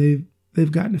someone and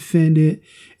they've gotten offended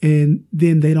and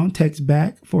then they don't text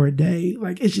back for a day.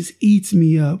 Like, it just eats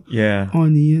me up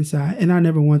on the inside. And I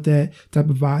never want that type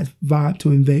of vibe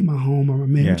to invade my home or my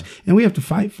marriage. Yeah. And we have to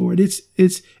fight for it.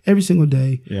 It's every single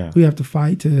day. Yeah. We have to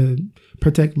fight to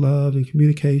protect love and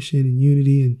communication and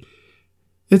unity. And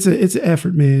it's an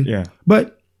effort, man. Yeah.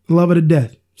 But love it to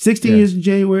death. 16 years in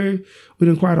January. We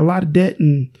done acquired a lot of debt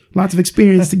and lots of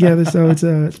experience together. So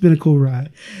it's been a cool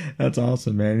ride. That's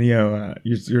awesome, man.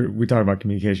 We talk about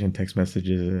communication, text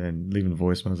messages, and leaving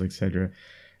voicemails, etc.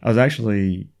 I was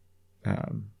actually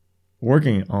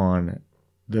working on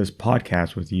this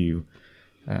podcast with you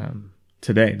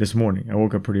this morning. I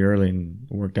woke up pretty early and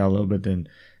worked out a little bit, then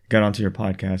got onto your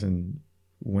podcast and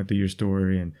went through your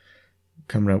story and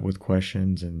coming up with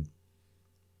questions, and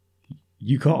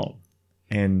you called.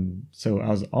 And so I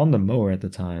was on the mower at the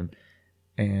time,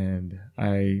 and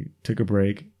I took a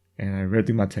break and I read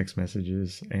through my text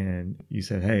messages, and you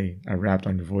said, "Hey, I rapped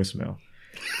on your voicemail."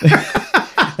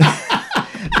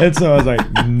 And so I was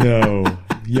like, "No."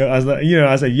 I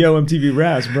said, "Yo, MTV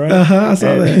raps, bro." I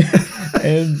saw that.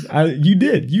 And you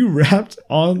did. You rapped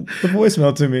on the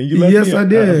voicemail to me. You left me I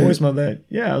did. A voicemail that.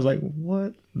 Yeah, I was like,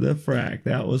 "What the frack?"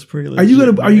 That was pretty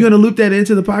legit. Are you gonna loop that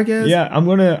into the podcast? Yeah, I'm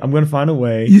gonna find a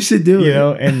way. You should do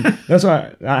it. And that's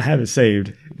why I have it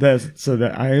saved. So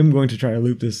that I am going to try to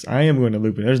loop this. I am going to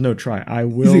loop it. There's no try. I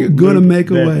will. You're gonna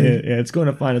make a way. It's going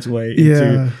to find its way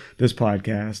into this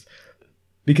podcast,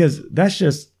 because that's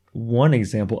just one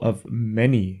example of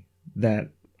many that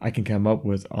I can come up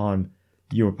with on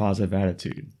your positive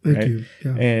attitude. Thank you.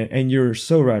 Yeah. And you're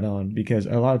so right on, because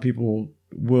a lot of people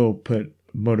will put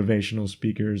motivational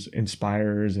speakers,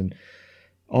 inspirers, and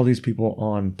all these people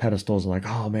on pedestals, like,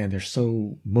 oh man, they're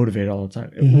so motivated all the time.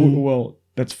 Mm-hmm. Well,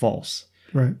 that's false.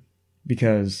 Right.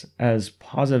 Because as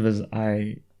positive as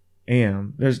I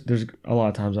am, there's a lot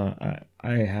of times I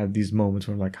have these moments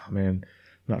where I'm like, oh man,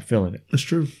 I'm not feeling it. That's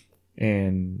true.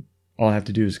 And all I have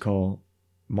to do is call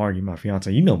Margie, my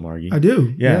fiance. You know Margie. I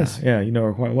do. Yeah. Yes. Yeah. You know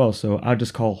her quite well. So I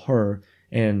just call her,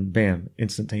 and bam,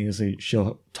 instantaneously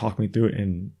she'll talk me through it,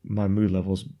 and my mood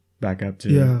levels back up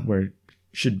to where it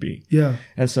should be. Yeah.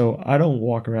 And so I don't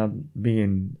walk around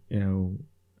being,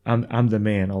 I'm the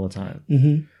man all the time.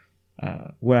 Mm-hmm.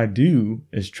 What I do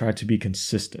is try to be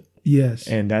consistent. Yes.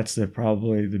 And that's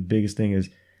probably the biggest thing, is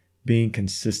being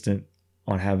consistent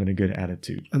on having a good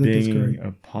attitude, I think that's being great.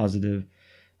 a positive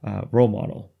role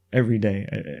model every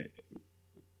day.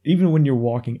 Even when you're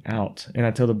walking out, and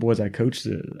I tell the boys I coach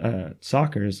the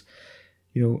soccer is,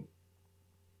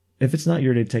 if it's not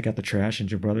your day to take out the trash and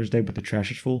it's your brother's day, but the trash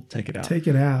is full, take it out. Take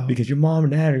it out. Because your mom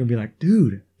and dad are going to be like,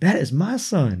 dude, that is my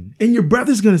son. And your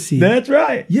brother's going to see it. That's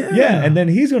right. Yeah. Yeah. And then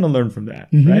he's going to learn from that,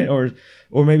 right?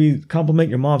 Or maybe compliment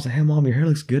your mom, say, hey, mom, your hair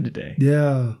looks good today.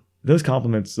 Yeah. Those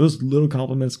little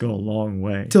compliments go a long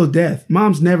way. Till death.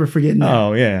 Mom's never forgetting that.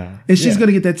 Oh, yeah. And she's going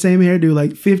to get that same hairdo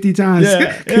like 50 times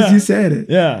because you said it.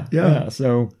 Yeah.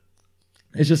 So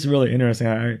it's just really interesting.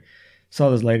 I saw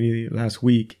this lady last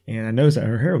week, and I noticed that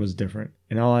her hair was different.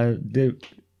 And all I did,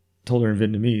 told her in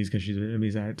Vietnamese, because she's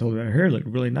Vietnamese, I told her her hair looked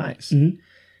really nice. Mm-hmm.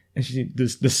 And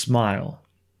the smile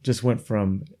just went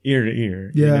from ear to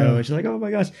ear. Yeah. And she's like, oh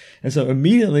my gosh. And so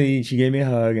immediately she gave me a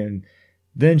hug, and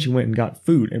then she went and got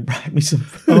food and brought me some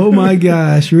food. Oh my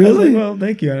gosh, really? I was like, well,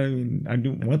 thank you. I mean, I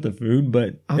don't want the food,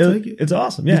 but I'll take it. It's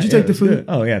awesome. Yeah. Did you take the food? Good.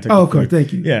 Oh, yeah. I took of the course. food.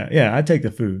 Thank you. Yeah. I take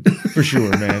the food for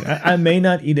sure, man. I may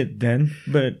not eat it then,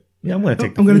 but I'm going to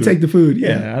take the food. I'm going to take the food.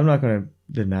 Yeah. I'm not going to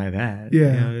deny that.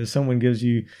 Yeah. If someone gives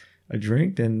you a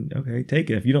drink, then okay, take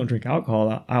it. If you don't drink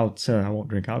alcohol, I'll say I won't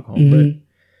drink alcohol. Mm-hmm. But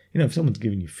if someone's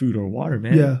giving you food or water,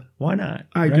 man, why not?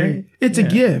 I agree. Right? It's a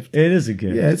gift. It is a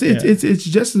gift. Yeah, it's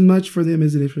just as much for them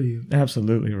as it is for you.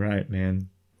 Absolutely right, man.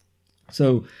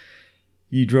 So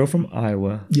you drove from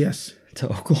Iowa to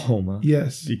Oklahoma.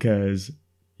 Yes. Because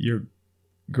your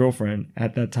girlfriend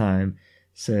at that time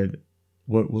said,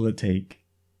 what will it take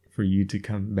for you to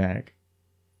come back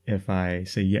if I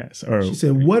say yes? Or she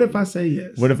said, what if I say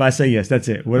yes? What if I say yes? That's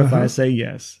it. What if I say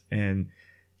yes? And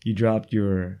you dropped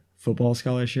your football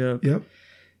scholarship. Yep.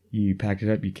 You packed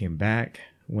it up. You came back,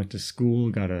 went to school,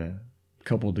 got a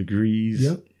couple degrees.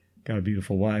 Yep. Got a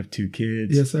beautiful wife, 2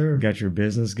 kids. Yes, sir. Got your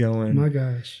business going. My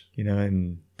gosh.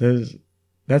 And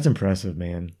that's impressive,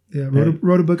 man. Yeah.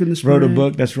 Wrote a book in the spring. Wrote a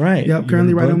book. That's right. Yep.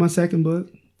 Currently writing on my second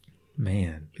book.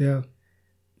 Man. Yeah.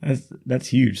 That's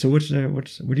huge. So what are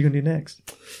you gonna do next?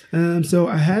 So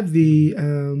I have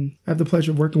the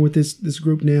pleasure of working with this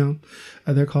group now.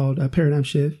 They're called Paradigm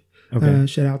Shift. Okay.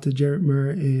 Shout out to Jared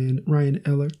Murr and Ryan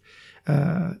Eller.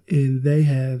 And they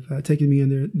have taken me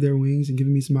under their wings and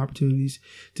given me some opportunities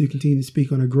to continue to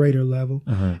speak on a greater level.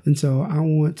 And so I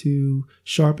want to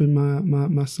sharpen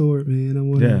my sword, man. I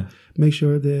want to make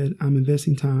sure that I'm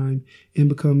investing time in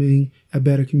becoming a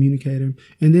better communicator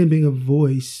and then being a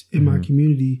voice in my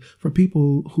community for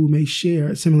people who may share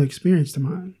a similar experience to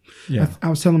mine. Yeah. I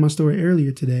was telling my story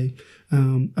earlier today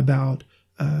about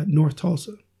North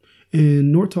Tulsa.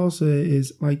 And North Tulsa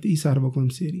is like the east side of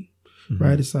Oklahoma City,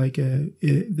 right? It's like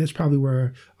that's probably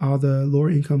where all the lower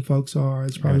income folks are.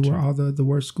 It's probably where all the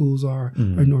worst schools are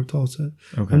North Tulsa.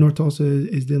 Okay. And North Tulsa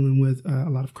is dealing with a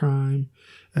lot of crime.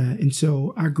 And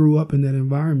so I grew up in that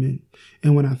environment.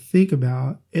 And when I think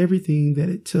about everything that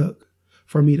it took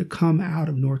for me to come out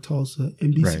of North Tulsa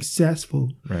and be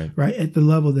successful, right, at the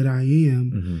level that I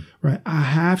am, right, I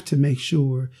have to make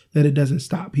sure that it doesn't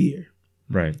stop here.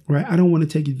 Right. I don't want to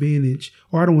take advantage,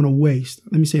 or I don't want to waste.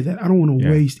 Let me say that. I don't want to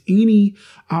waste any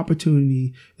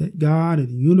opportunity that God or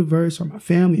the universe or my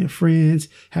family and friends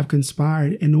have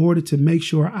conspired in order to make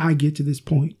sure I get to this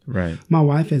point. Right. My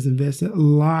wife has invested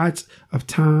lots of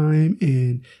time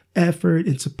and effort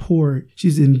and support.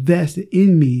 She's invested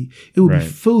in me. It would be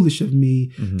foolish of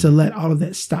me to let all of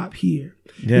that stop here.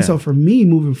 Yeah. And so for me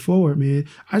moving forward, man,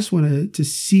 I just want to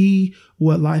see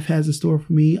what life has in store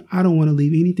for me. I don't want to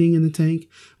leave anything in the tank.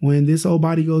 When this old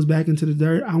body goes back into the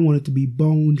dirt, I want it to be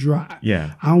bone dry.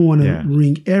 Yeah. I want to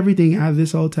wring everything out of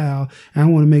this old towel. And I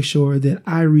want to make sure that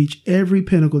I reach every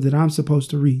pinnacle that I'm supposed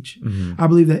to reach. I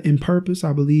believe that in purpose.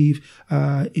 I believe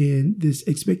in this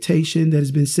expectation that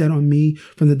has been set on me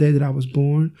from the day that I was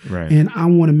born. Right. And I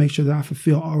want to make sure that I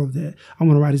fulfill all of that. I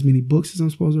want to write as many books as I'm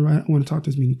supposed to write. I want to talk to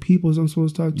as many people as I'm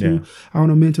supposed to talk to. I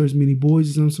want to mentor as many boys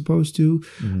as I'm supposed to.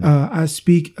 I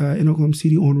speak in Oklahoma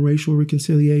City on racial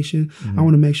reconciliation. I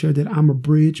want to make sure that I'm a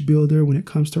bridge builder when it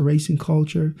comes to race and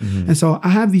culture. And so I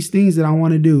have these things that I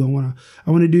want to do.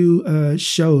 I want to do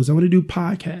shows. I want to do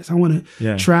podcasts. I want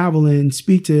to travel and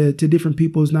speak to different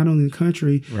peoples, not only in the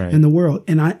country and the world.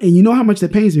 And you know how much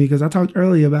that pains me, because I talked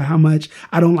earlier about how much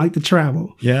I don't like to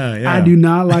travel. I do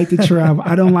not like to travel.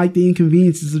 I don't like the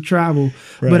inconveniences of travel.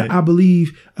 But I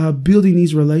believe building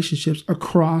these relationships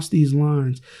across these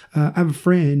lines. I have a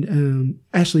friend,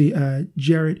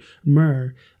 Jared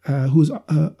Murr. who's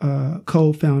a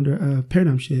co-founder of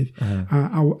Paradigm Shift.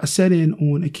 I sat in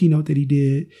on a keynote that he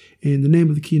did, and the name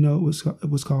of the keynote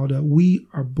was called "We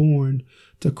Are Born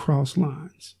to Cross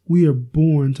Lines. We are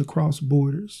born to cross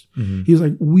borders." He was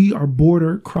like, "We are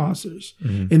border crossers,"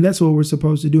 and that's what we're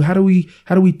supposed to do. How do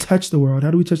we touch the world?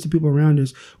 How do we touch the people around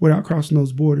us without crossing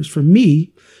those borders? For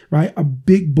me, right, a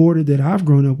big border that I've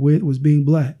grown up with was being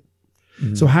Black.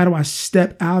 So how do I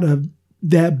step out of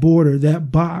that border,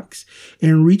 that box,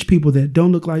 and reach people that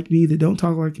don't look like me, that don't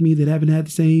talk like me, that haven't had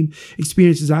the same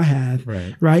experiences I have,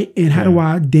 right? And how do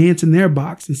I dance in their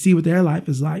box and see what their life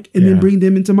is like, and then bring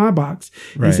them into my box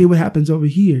and see what happens over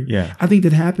here? I think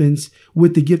that happens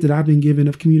with the gift that I've been given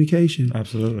of communication,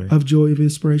 absolutely, of joy, of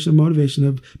inspiration, of motivation,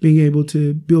 of being able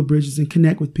to build bridges and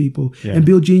connect with people and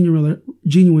build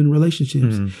genuine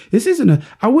relationships. This isn't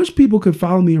I wish people could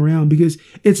follow me around, because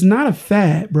it's not a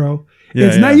fad, bro.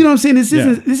 It's not, you know what I'm saying?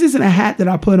 This isn't a hat that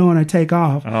I put on or take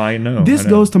off. Oh, I know. This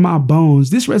goes to my bones.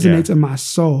 This resonates in my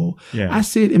soul. I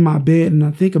sit in my bed and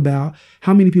I think about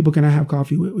how many people can I have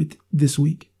coffee with this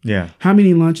week? How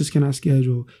many lunches can I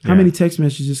schedule? How many text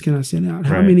messages can I send out?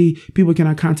 How many people can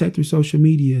I contact through social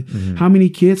media? How many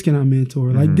kids can I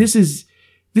mentor? Like this is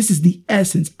the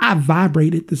essence. I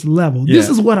vibrate at this level. This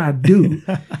is what I do.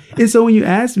 And so when you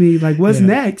ask me like, what's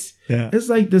next? It's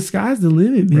like the sky's the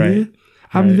limit, man.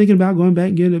 I've been thinking about going back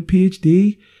and getting a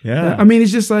PhD. I mean,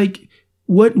 it's just like,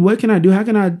 what can I do? How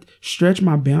can I stretch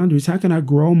my boundaries? How can I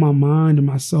grow my mind and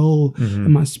my soul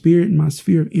and my spirit and my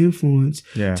sphere of influence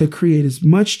to create as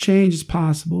much change as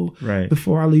possible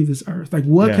before I leave this earth? Like,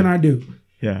 what can I do?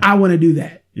 I want to do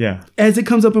that. As it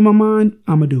comes up in my mind,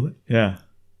 I'm going to do it.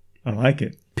 I like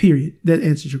it. Period. That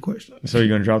answers your question. So you're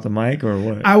going to drop the mic or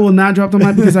what? I will not drop the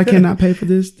mic because I cannot pay for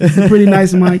this. It's a pretty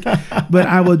nice mic, but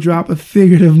I will drop a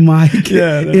figurative mic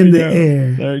in the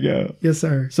air. There you go. Yes,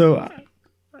 sir. So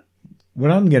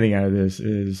what I'm getting out of this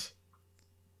is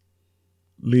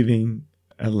leaving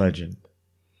a legend,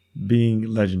 being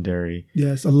legendary.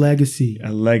 Yes, a legacy.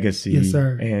 A legacy. Yes,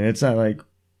 sir. And it's not like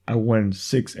I won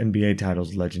 6 NBA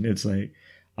titles legend. It's like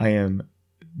I am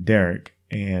Derek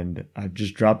and I've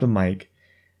just dropped a mic.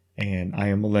 And I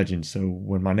am a legend. So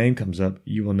when my name comes up,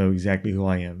 you will know exactly who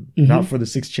I am. Not for the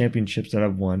 6 championships that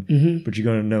I've won, but you're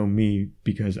going to know me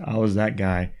because I was that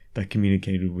guy that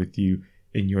communicated with you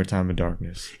in your time of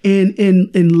darkness.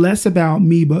 And less about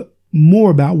me, but more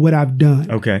about what I've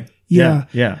done. Okay. Yeah.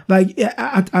 Like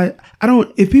I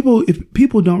don't. If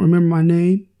people don't remember my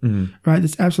name, right,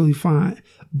 that's absolutely fine.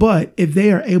 But if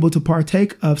they are able to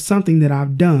partake of something that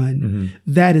I've done,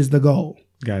 that is the goal.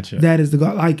 Gotcha. That is the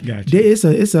goal. Like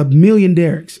it's a million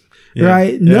Dereks,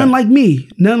 right? None like me,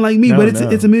 but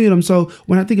it's a million of them. So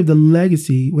when I think of the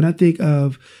legacy, when I think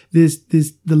of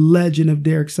the legend of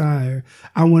Derek Sire,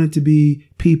 I want it to be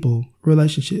people,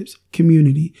 relationships,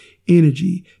 community,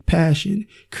 energy, passion,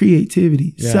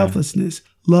 creativity, selflessness,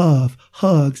 love,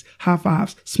 hugs, high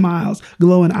fives, smiles,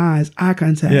 glowing eyes, eye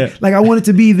contact. Like I want it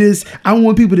to be this. I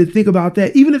want people to think about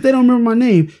that, even if they don't remember my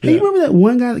name. Hey, you remember that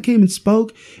one guy that came and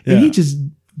spoke and he just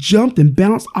jumped and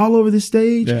bounced all over the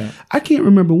stage? I can't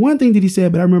remember one thing that he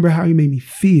said, but I remember how he made me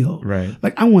feel. Right.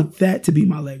 Like I want that to be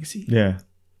my legacy.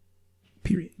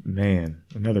 Period. Man,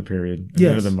 another period.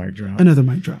 Yes. Another mic drop. Another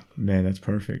mic drop. Man, that's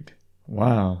perfect.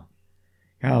 Wow.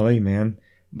 Golly, man.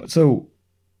 So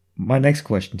my next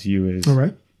question to you is, all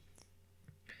right,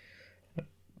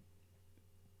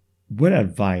 what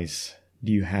advice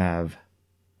do you have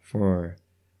for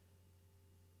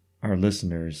our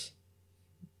listeners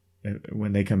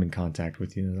when they come in contact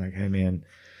with you? Like, hey, man,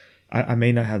 I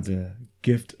may not have the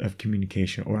gift of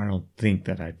communication, or I don't think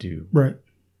that I do. Right.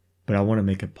 But I want to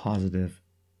make a positive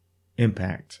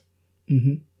impact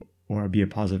or be a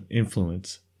positive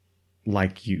influence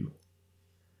like you.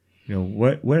 You know,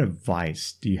 what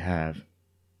advice do you have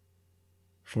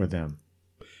for them?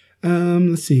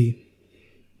 Let's see.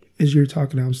 As you're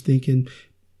talking, I was thinking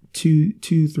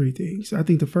three things. I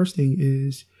think the first thing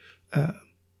is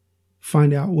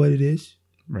find out what it is.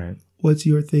 Right. What's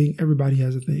your thing? Everybody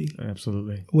has a thing.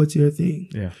 Absolutely. What's your thing?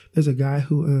 Yeah. There's a guy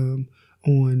who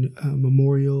on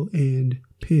Memorial and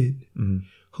Penn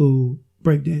who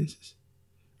breakdances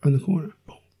on the corner.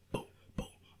 Boom, boom, boom.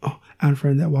 Oh, out in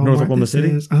front of that Walmart. North Oklahoma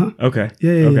City? Okay.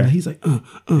 Yeah. He's like,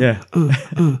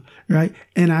 right?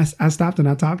 And I stopped and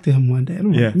I talked to him one day. And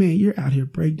I'm like, man, you're out here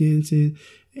breakdancing.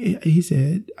 And he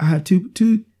said, I have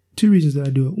two reasons that I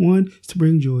do it. One is to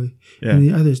bring joy, and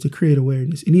the other is to create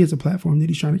awareness. And he has a platform that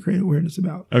he's trying to create awareness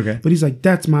about. Okay. But he's like,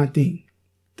 that's my thing.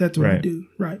 That's what I do.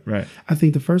 Right. I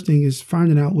think the first thing is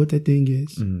finding out what that thing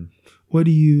is. What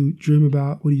do you dream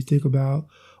about? What do you think about?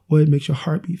 What makes your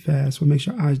heart beat fast? What makes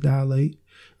your eyes dilate?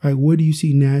 Like, what do you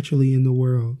see naturally in the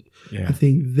world? Yeah. I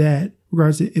think that,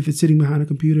 regardless if it's sitting behind a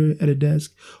computer at a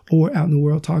desk or out in the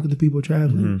world talking to people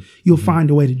traveling, you'll find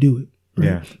a way to do it. Right?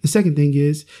 Yeah. The second thing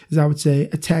is I would say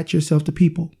attach yourself to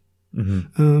people.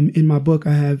 In my book,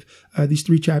 I have these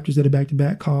 3 chapters that are back to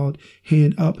back called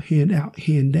Hand Up, Hand Out,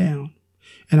 Hand Down.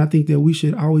 And I think that we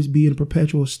should always be in a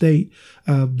perpetual state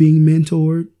of being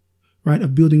mentored, right?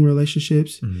 Of building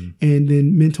relationships and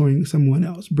then mentoring someone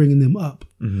else, bringing them up.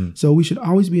 So we should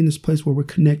always be in this place where we're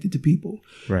connected to people.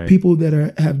 Right. People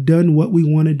that have done what we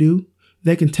want to do.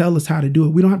 They can tell us how to do it.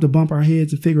 We don't have to bump our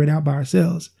heads and figure it out by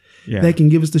ourselves. Yeah. They can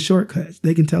give us the shortcuts.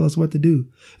 They can tell us what to do.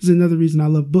 This is another reason I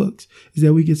love books, is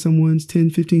that we get someone's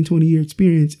 10, 15, 20 year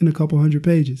experience in a couple hundred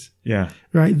pages. Yeah.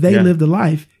 Right? They lived a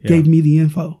life, gave me the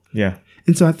info. Yeah.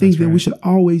 And so I think That's that we should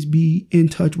always be in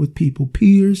touch with people,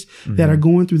 peers that are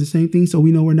going through the same thing, so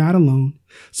we know we're not alone.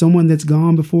 Someone that's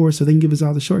gone before us so they can give us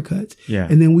all the shortcuts. Yeah.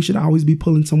 And then we should always be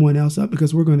pulling someone else up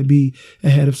because we're going to be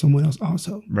ahead of someone else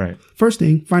also. Right. First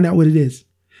thing, find out what it is.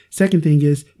 Second thing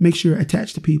is make sure you're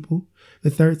attached to people. The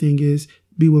third thing is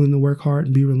be willing to work hard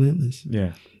and be relentless.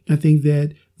 Yeah. I think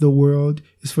that the world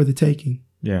is for the taking.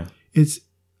 Yeah. It's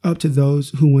up to those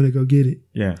who want to go get it.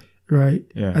 Yeah. Right?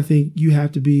 Yeah. I think you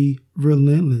have to be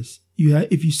relentless.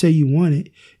 If you say you want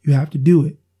it, you have to do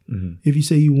it. If you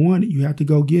say you want it, you have to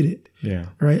go get it. Yeah.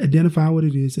 Right? Identify what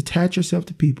it is. Attach yourself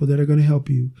to people that are going to help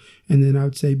you. And then I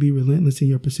would say be relentless in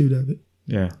your pursuit of it.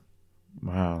 Yeah.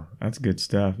 Wow. That's good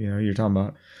stuff. You know, you're talking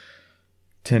about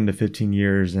 10 to 15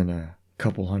 years and a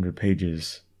couple hundred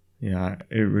pages. Yeah.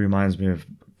 It reminds me of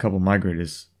a couple of my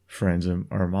greatest friends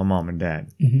are my mom and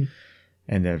dad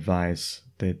and the advice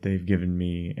that they've given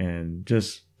me and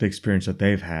just the experience that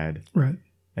they've had. Right.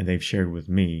 And they've shared with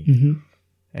me.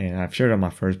 And I've shared on my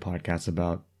first podcast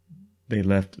about they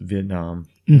left Vietnam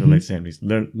in the late 70s,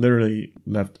 literally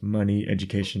left money,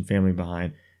 education, family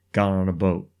behind, got on a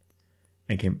boat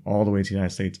and came all the way to the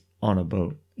United States on a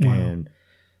boat. Wow. And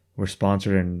were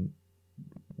sponsored and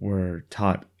were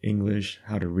taught English,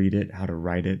 how to read it, how to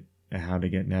write it, and how to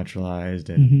get naturalized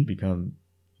and become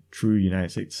true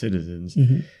United States citizens.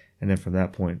 And then from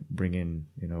that point, bring in,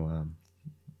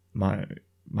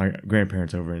 my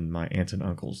grandparents over and my aunts and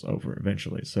uncles over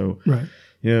eventually. So, right.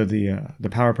 The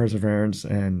power of perseverance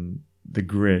and the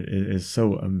grit is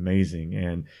so amazing.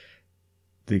 And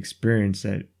the experience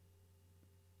that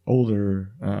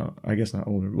I guess not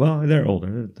older. Well, they're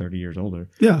older, they're 30 years older.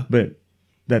 Yeah. But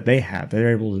that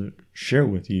they're able to share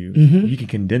with you. You can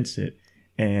condense it.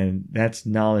 And that's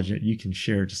knowledge that you can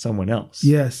share to someone else.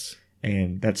 Yes.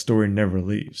 And that story never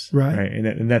leaves. Right.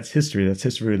 And that's history. That's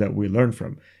history that we learn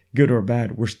from. Good or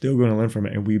bad, we're still going to learn from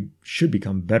it. And we should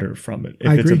become better from it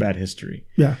if it's a bad history.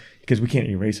 Yeah. Because we can't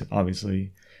erase it,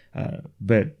 obviously.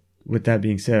 But with that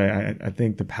being said, I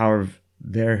think the power of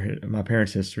my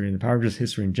parents' history and the power of just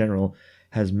history in general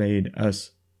has made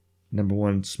us, number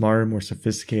one, smarter, more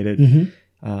sophisticated.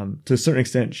 To a certain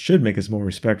extent, should make us more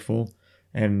respectful.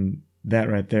 And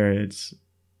that right there, it's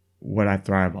what I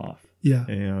thrive off. Yeah.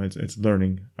 It's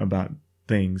learning about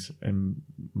things and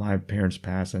my parents'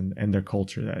 past and their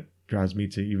culture that drives me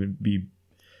to even be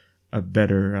a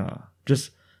better,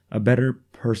 just a better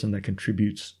person that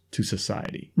contributes to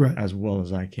society as well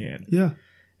as I can. Yeah.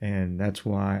 And that's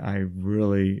why I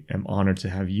really am honored to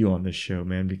have you on this show,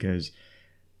 man, because,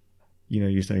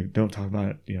 you say, don't talk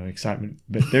about, excitement,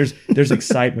 but there's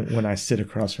excitement when I sit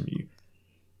across from you.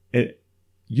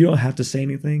 You don't have to say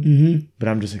anything, but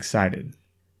I'm just excited.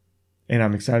 And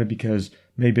I'm excited because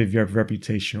maybe of your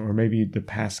reputation or maybe the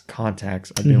past contacts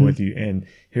I've been with you. And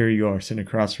here you are sitting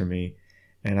across from me.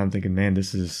 And I'm thinking, man,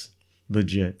 this is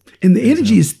legit. And the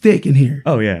energy is thick in here.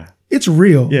 Oh, yeah. It's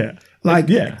real. Yeah.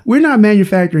 We're not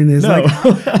manufacturing this. No.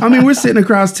 We're sitting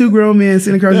across two grown men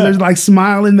sitting across each other,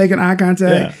 smiling, making eye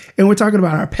contact. Yeah. And we're talking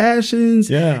about our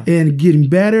passions and getting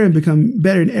better and become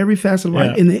better in every facet of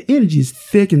life. And the energy is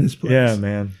thick in this place. Yeah,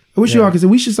 man. I wish you all could say,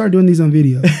 we should start doing these on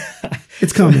video.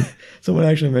 It's coming. Someone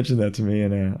actually mentioned that to me,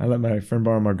 and I let my friend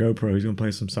borrow my GoPro. He's going to play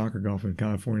some soccer golf in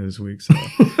California this week, so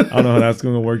I don't know how that's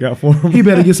going to work out for him. He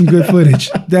better get some good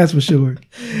footage. That's for sure.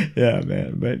 Yeah,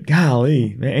 man. But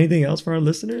golly, man, anything else for our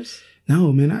listeners?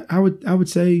 No, man. I would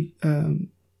say, when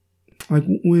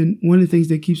one of the things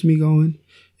that keeps me going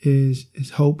is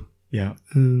hope. Yeah.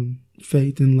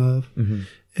 Faith and love,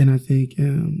 and I think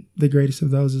the greatest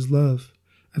of those is love.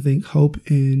 I think hope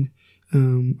in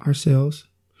ourselves.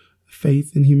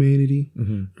 Faith in humanity,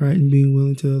 right? And being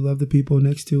willing to love the people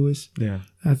next to us. Yeah.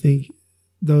 I think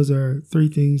those are three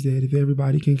things that if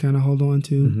everybody can kind of hold on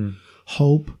to,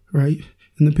 hope, right?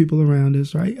 And the people around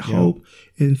us, right? Yeah. Hope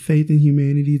and faith in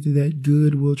humanity that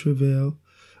good will travail.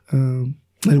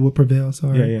 That will prevail.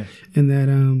 Sorry. Yeah. And that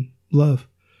love.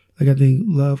 Like, I think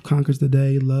love conquers the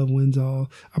day. Love wins all.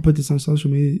 I put this on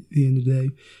social media the end of the day,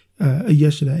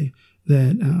 yesterday,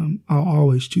 that I'll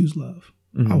always choose love.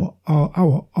 Mm-hmm. I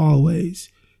will always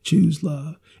choose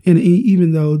love. And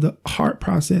even though the heart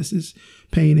processes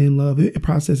pain and love, it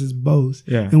processes both.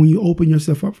 Yeah. And when you open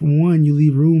yourself up for one, you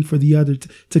leave room for the other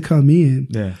to come in.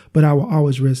 Yeah. But I will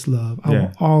always risk love. I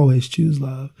will always choose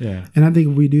love. Yeah. And I think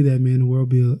if we do that, man, the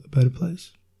world will be a better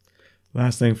place.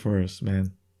 Last thing for us,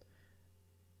 man.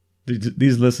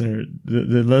 These listeners,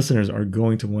 the listeners are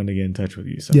going to want to get in touch with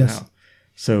you somehow. Yes.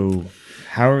 So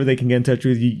however they can get in touch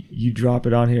with you, you drop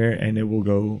it on here and it will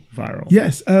go viral.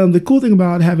 Yes. The cool thing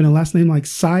about having a last name like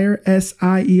Sire,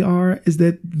 S-I-E-R, is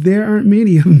that there aren't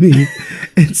many of me.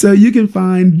 And so you can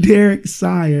find Derek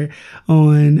Sire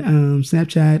on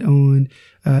Snapchat, on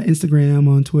Instagram,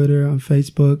 on Twitter, on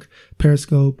Facebook,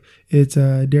 Periscope. It's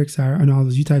Derek Sire on all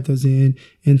those. You type those in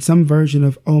some version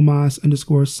of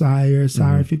Omas_Sire,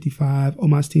 Sire 55,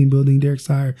 Omas Team Building, Derek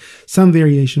Sire. Some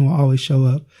variation will always show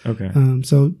up. Okay.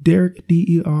 So Derek,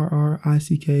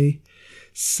 DERRICK,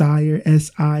 Sire,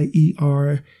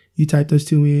 SIER. You type those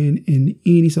two in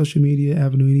any social media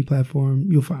avenue, any platform,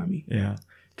 you'll find me. Yeah.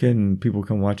 Can people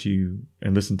come watch you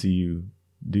and listen to you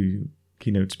do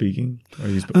keynote speaking? Are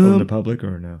you open to public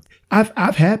or no?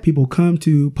 I've had people come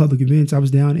to public events. I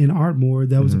was down in Ardmore.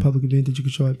 That was a public event that you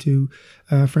could show up to.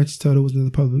 Francis Toto was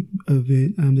another public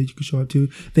event that you could show up to.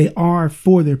 They are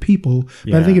for their people.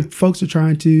 But I think if folks are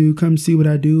trying to come see what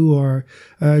I do or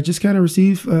just kind of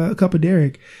receive a cup of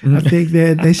Derek, I think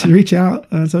that they should reach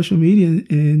out on social media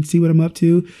and see what I'm up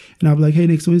to. And I'll be like, hey,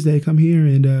 next Wednesday, come here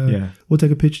and we'll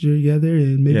take a picture together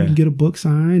and maybe we can get a book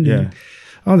signed and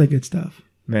all that good stuff.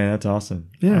 Man, that's awesome.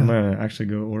 Yeah. I'm going to actually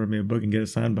go order me a book and get it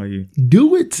signed by you.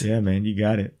 Do it. Yeah, man, you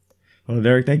got it. Well,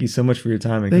 Derek, thank you so much for your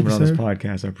time and coming on this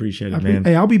podcast. I appreciate it, man.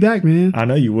 Hey, I'll be back, man. I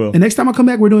know you will. And next time I come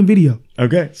back, we're doing video.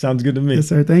 Okay, sounds good to me. Yes,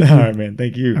 sir. Thank you. All right, man.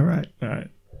 Thank you. All right.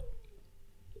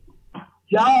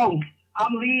 Yo,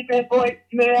 I'm leaving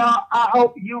voicemail. I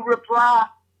hope you reply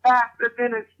faster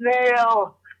than a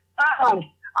snail.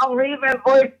 I'm leaving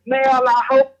voicemail. I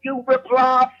hope you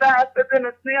reply faster than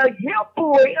a snail. Yeah,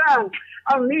 boy.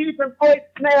 I'm leaving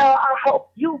voicemail. I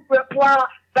hope you reply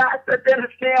faster than a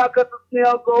snail, because the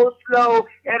snail goes slow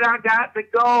and I got to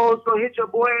go. So hit your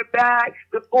boy back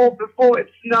before it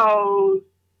snows.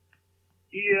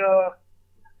 Yeah.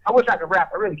 I wish I could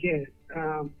rap. I really can.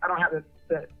 I don't have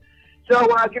that. So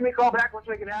give me a call back once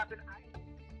we make it happen.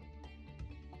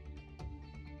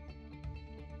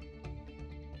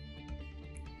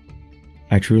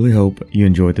 I truly hope you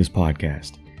enjoyed this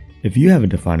podcast. If you have a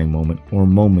defining moment or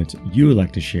moments you would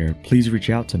like to share, please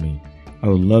reach out to me. I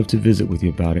would love to visit with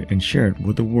you about it and share it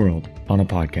with the world on a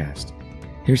podcast.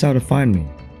 Here's how to find me.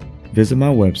 Visit my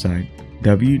website,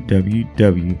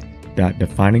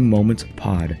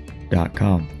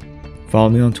 www.definingmomentspod.com. Follow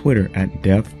me on Twitter at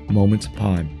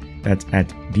DefMomentsPod. That's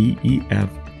at DEF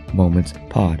Moments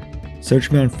Pod. Search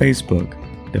me on Facebook,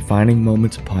 Defining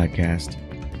Moments Podcast.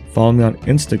 Follow me on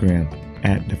Instagram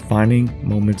at Defining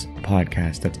Moments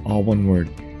Podcast. That's all one word,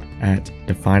 at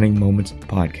Defining Moments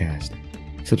Podcast.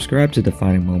 Subscribe to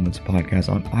Defining Moments Podcast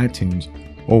on iTunes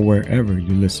or wherever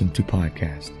you listen to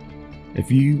podcasts. If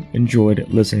you enjoyed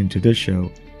listening to this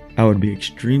show, I would be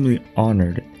extremely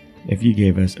honored if you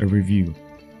gave us a review.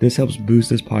 This helps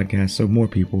boost this podcast so more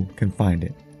people can find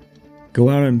it. Go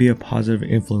out and be a positive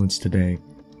influence today,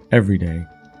 every day.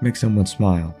 Make someone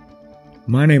smile.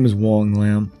 My name is Wong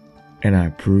Lam, and I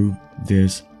approve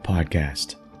this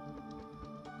podcast.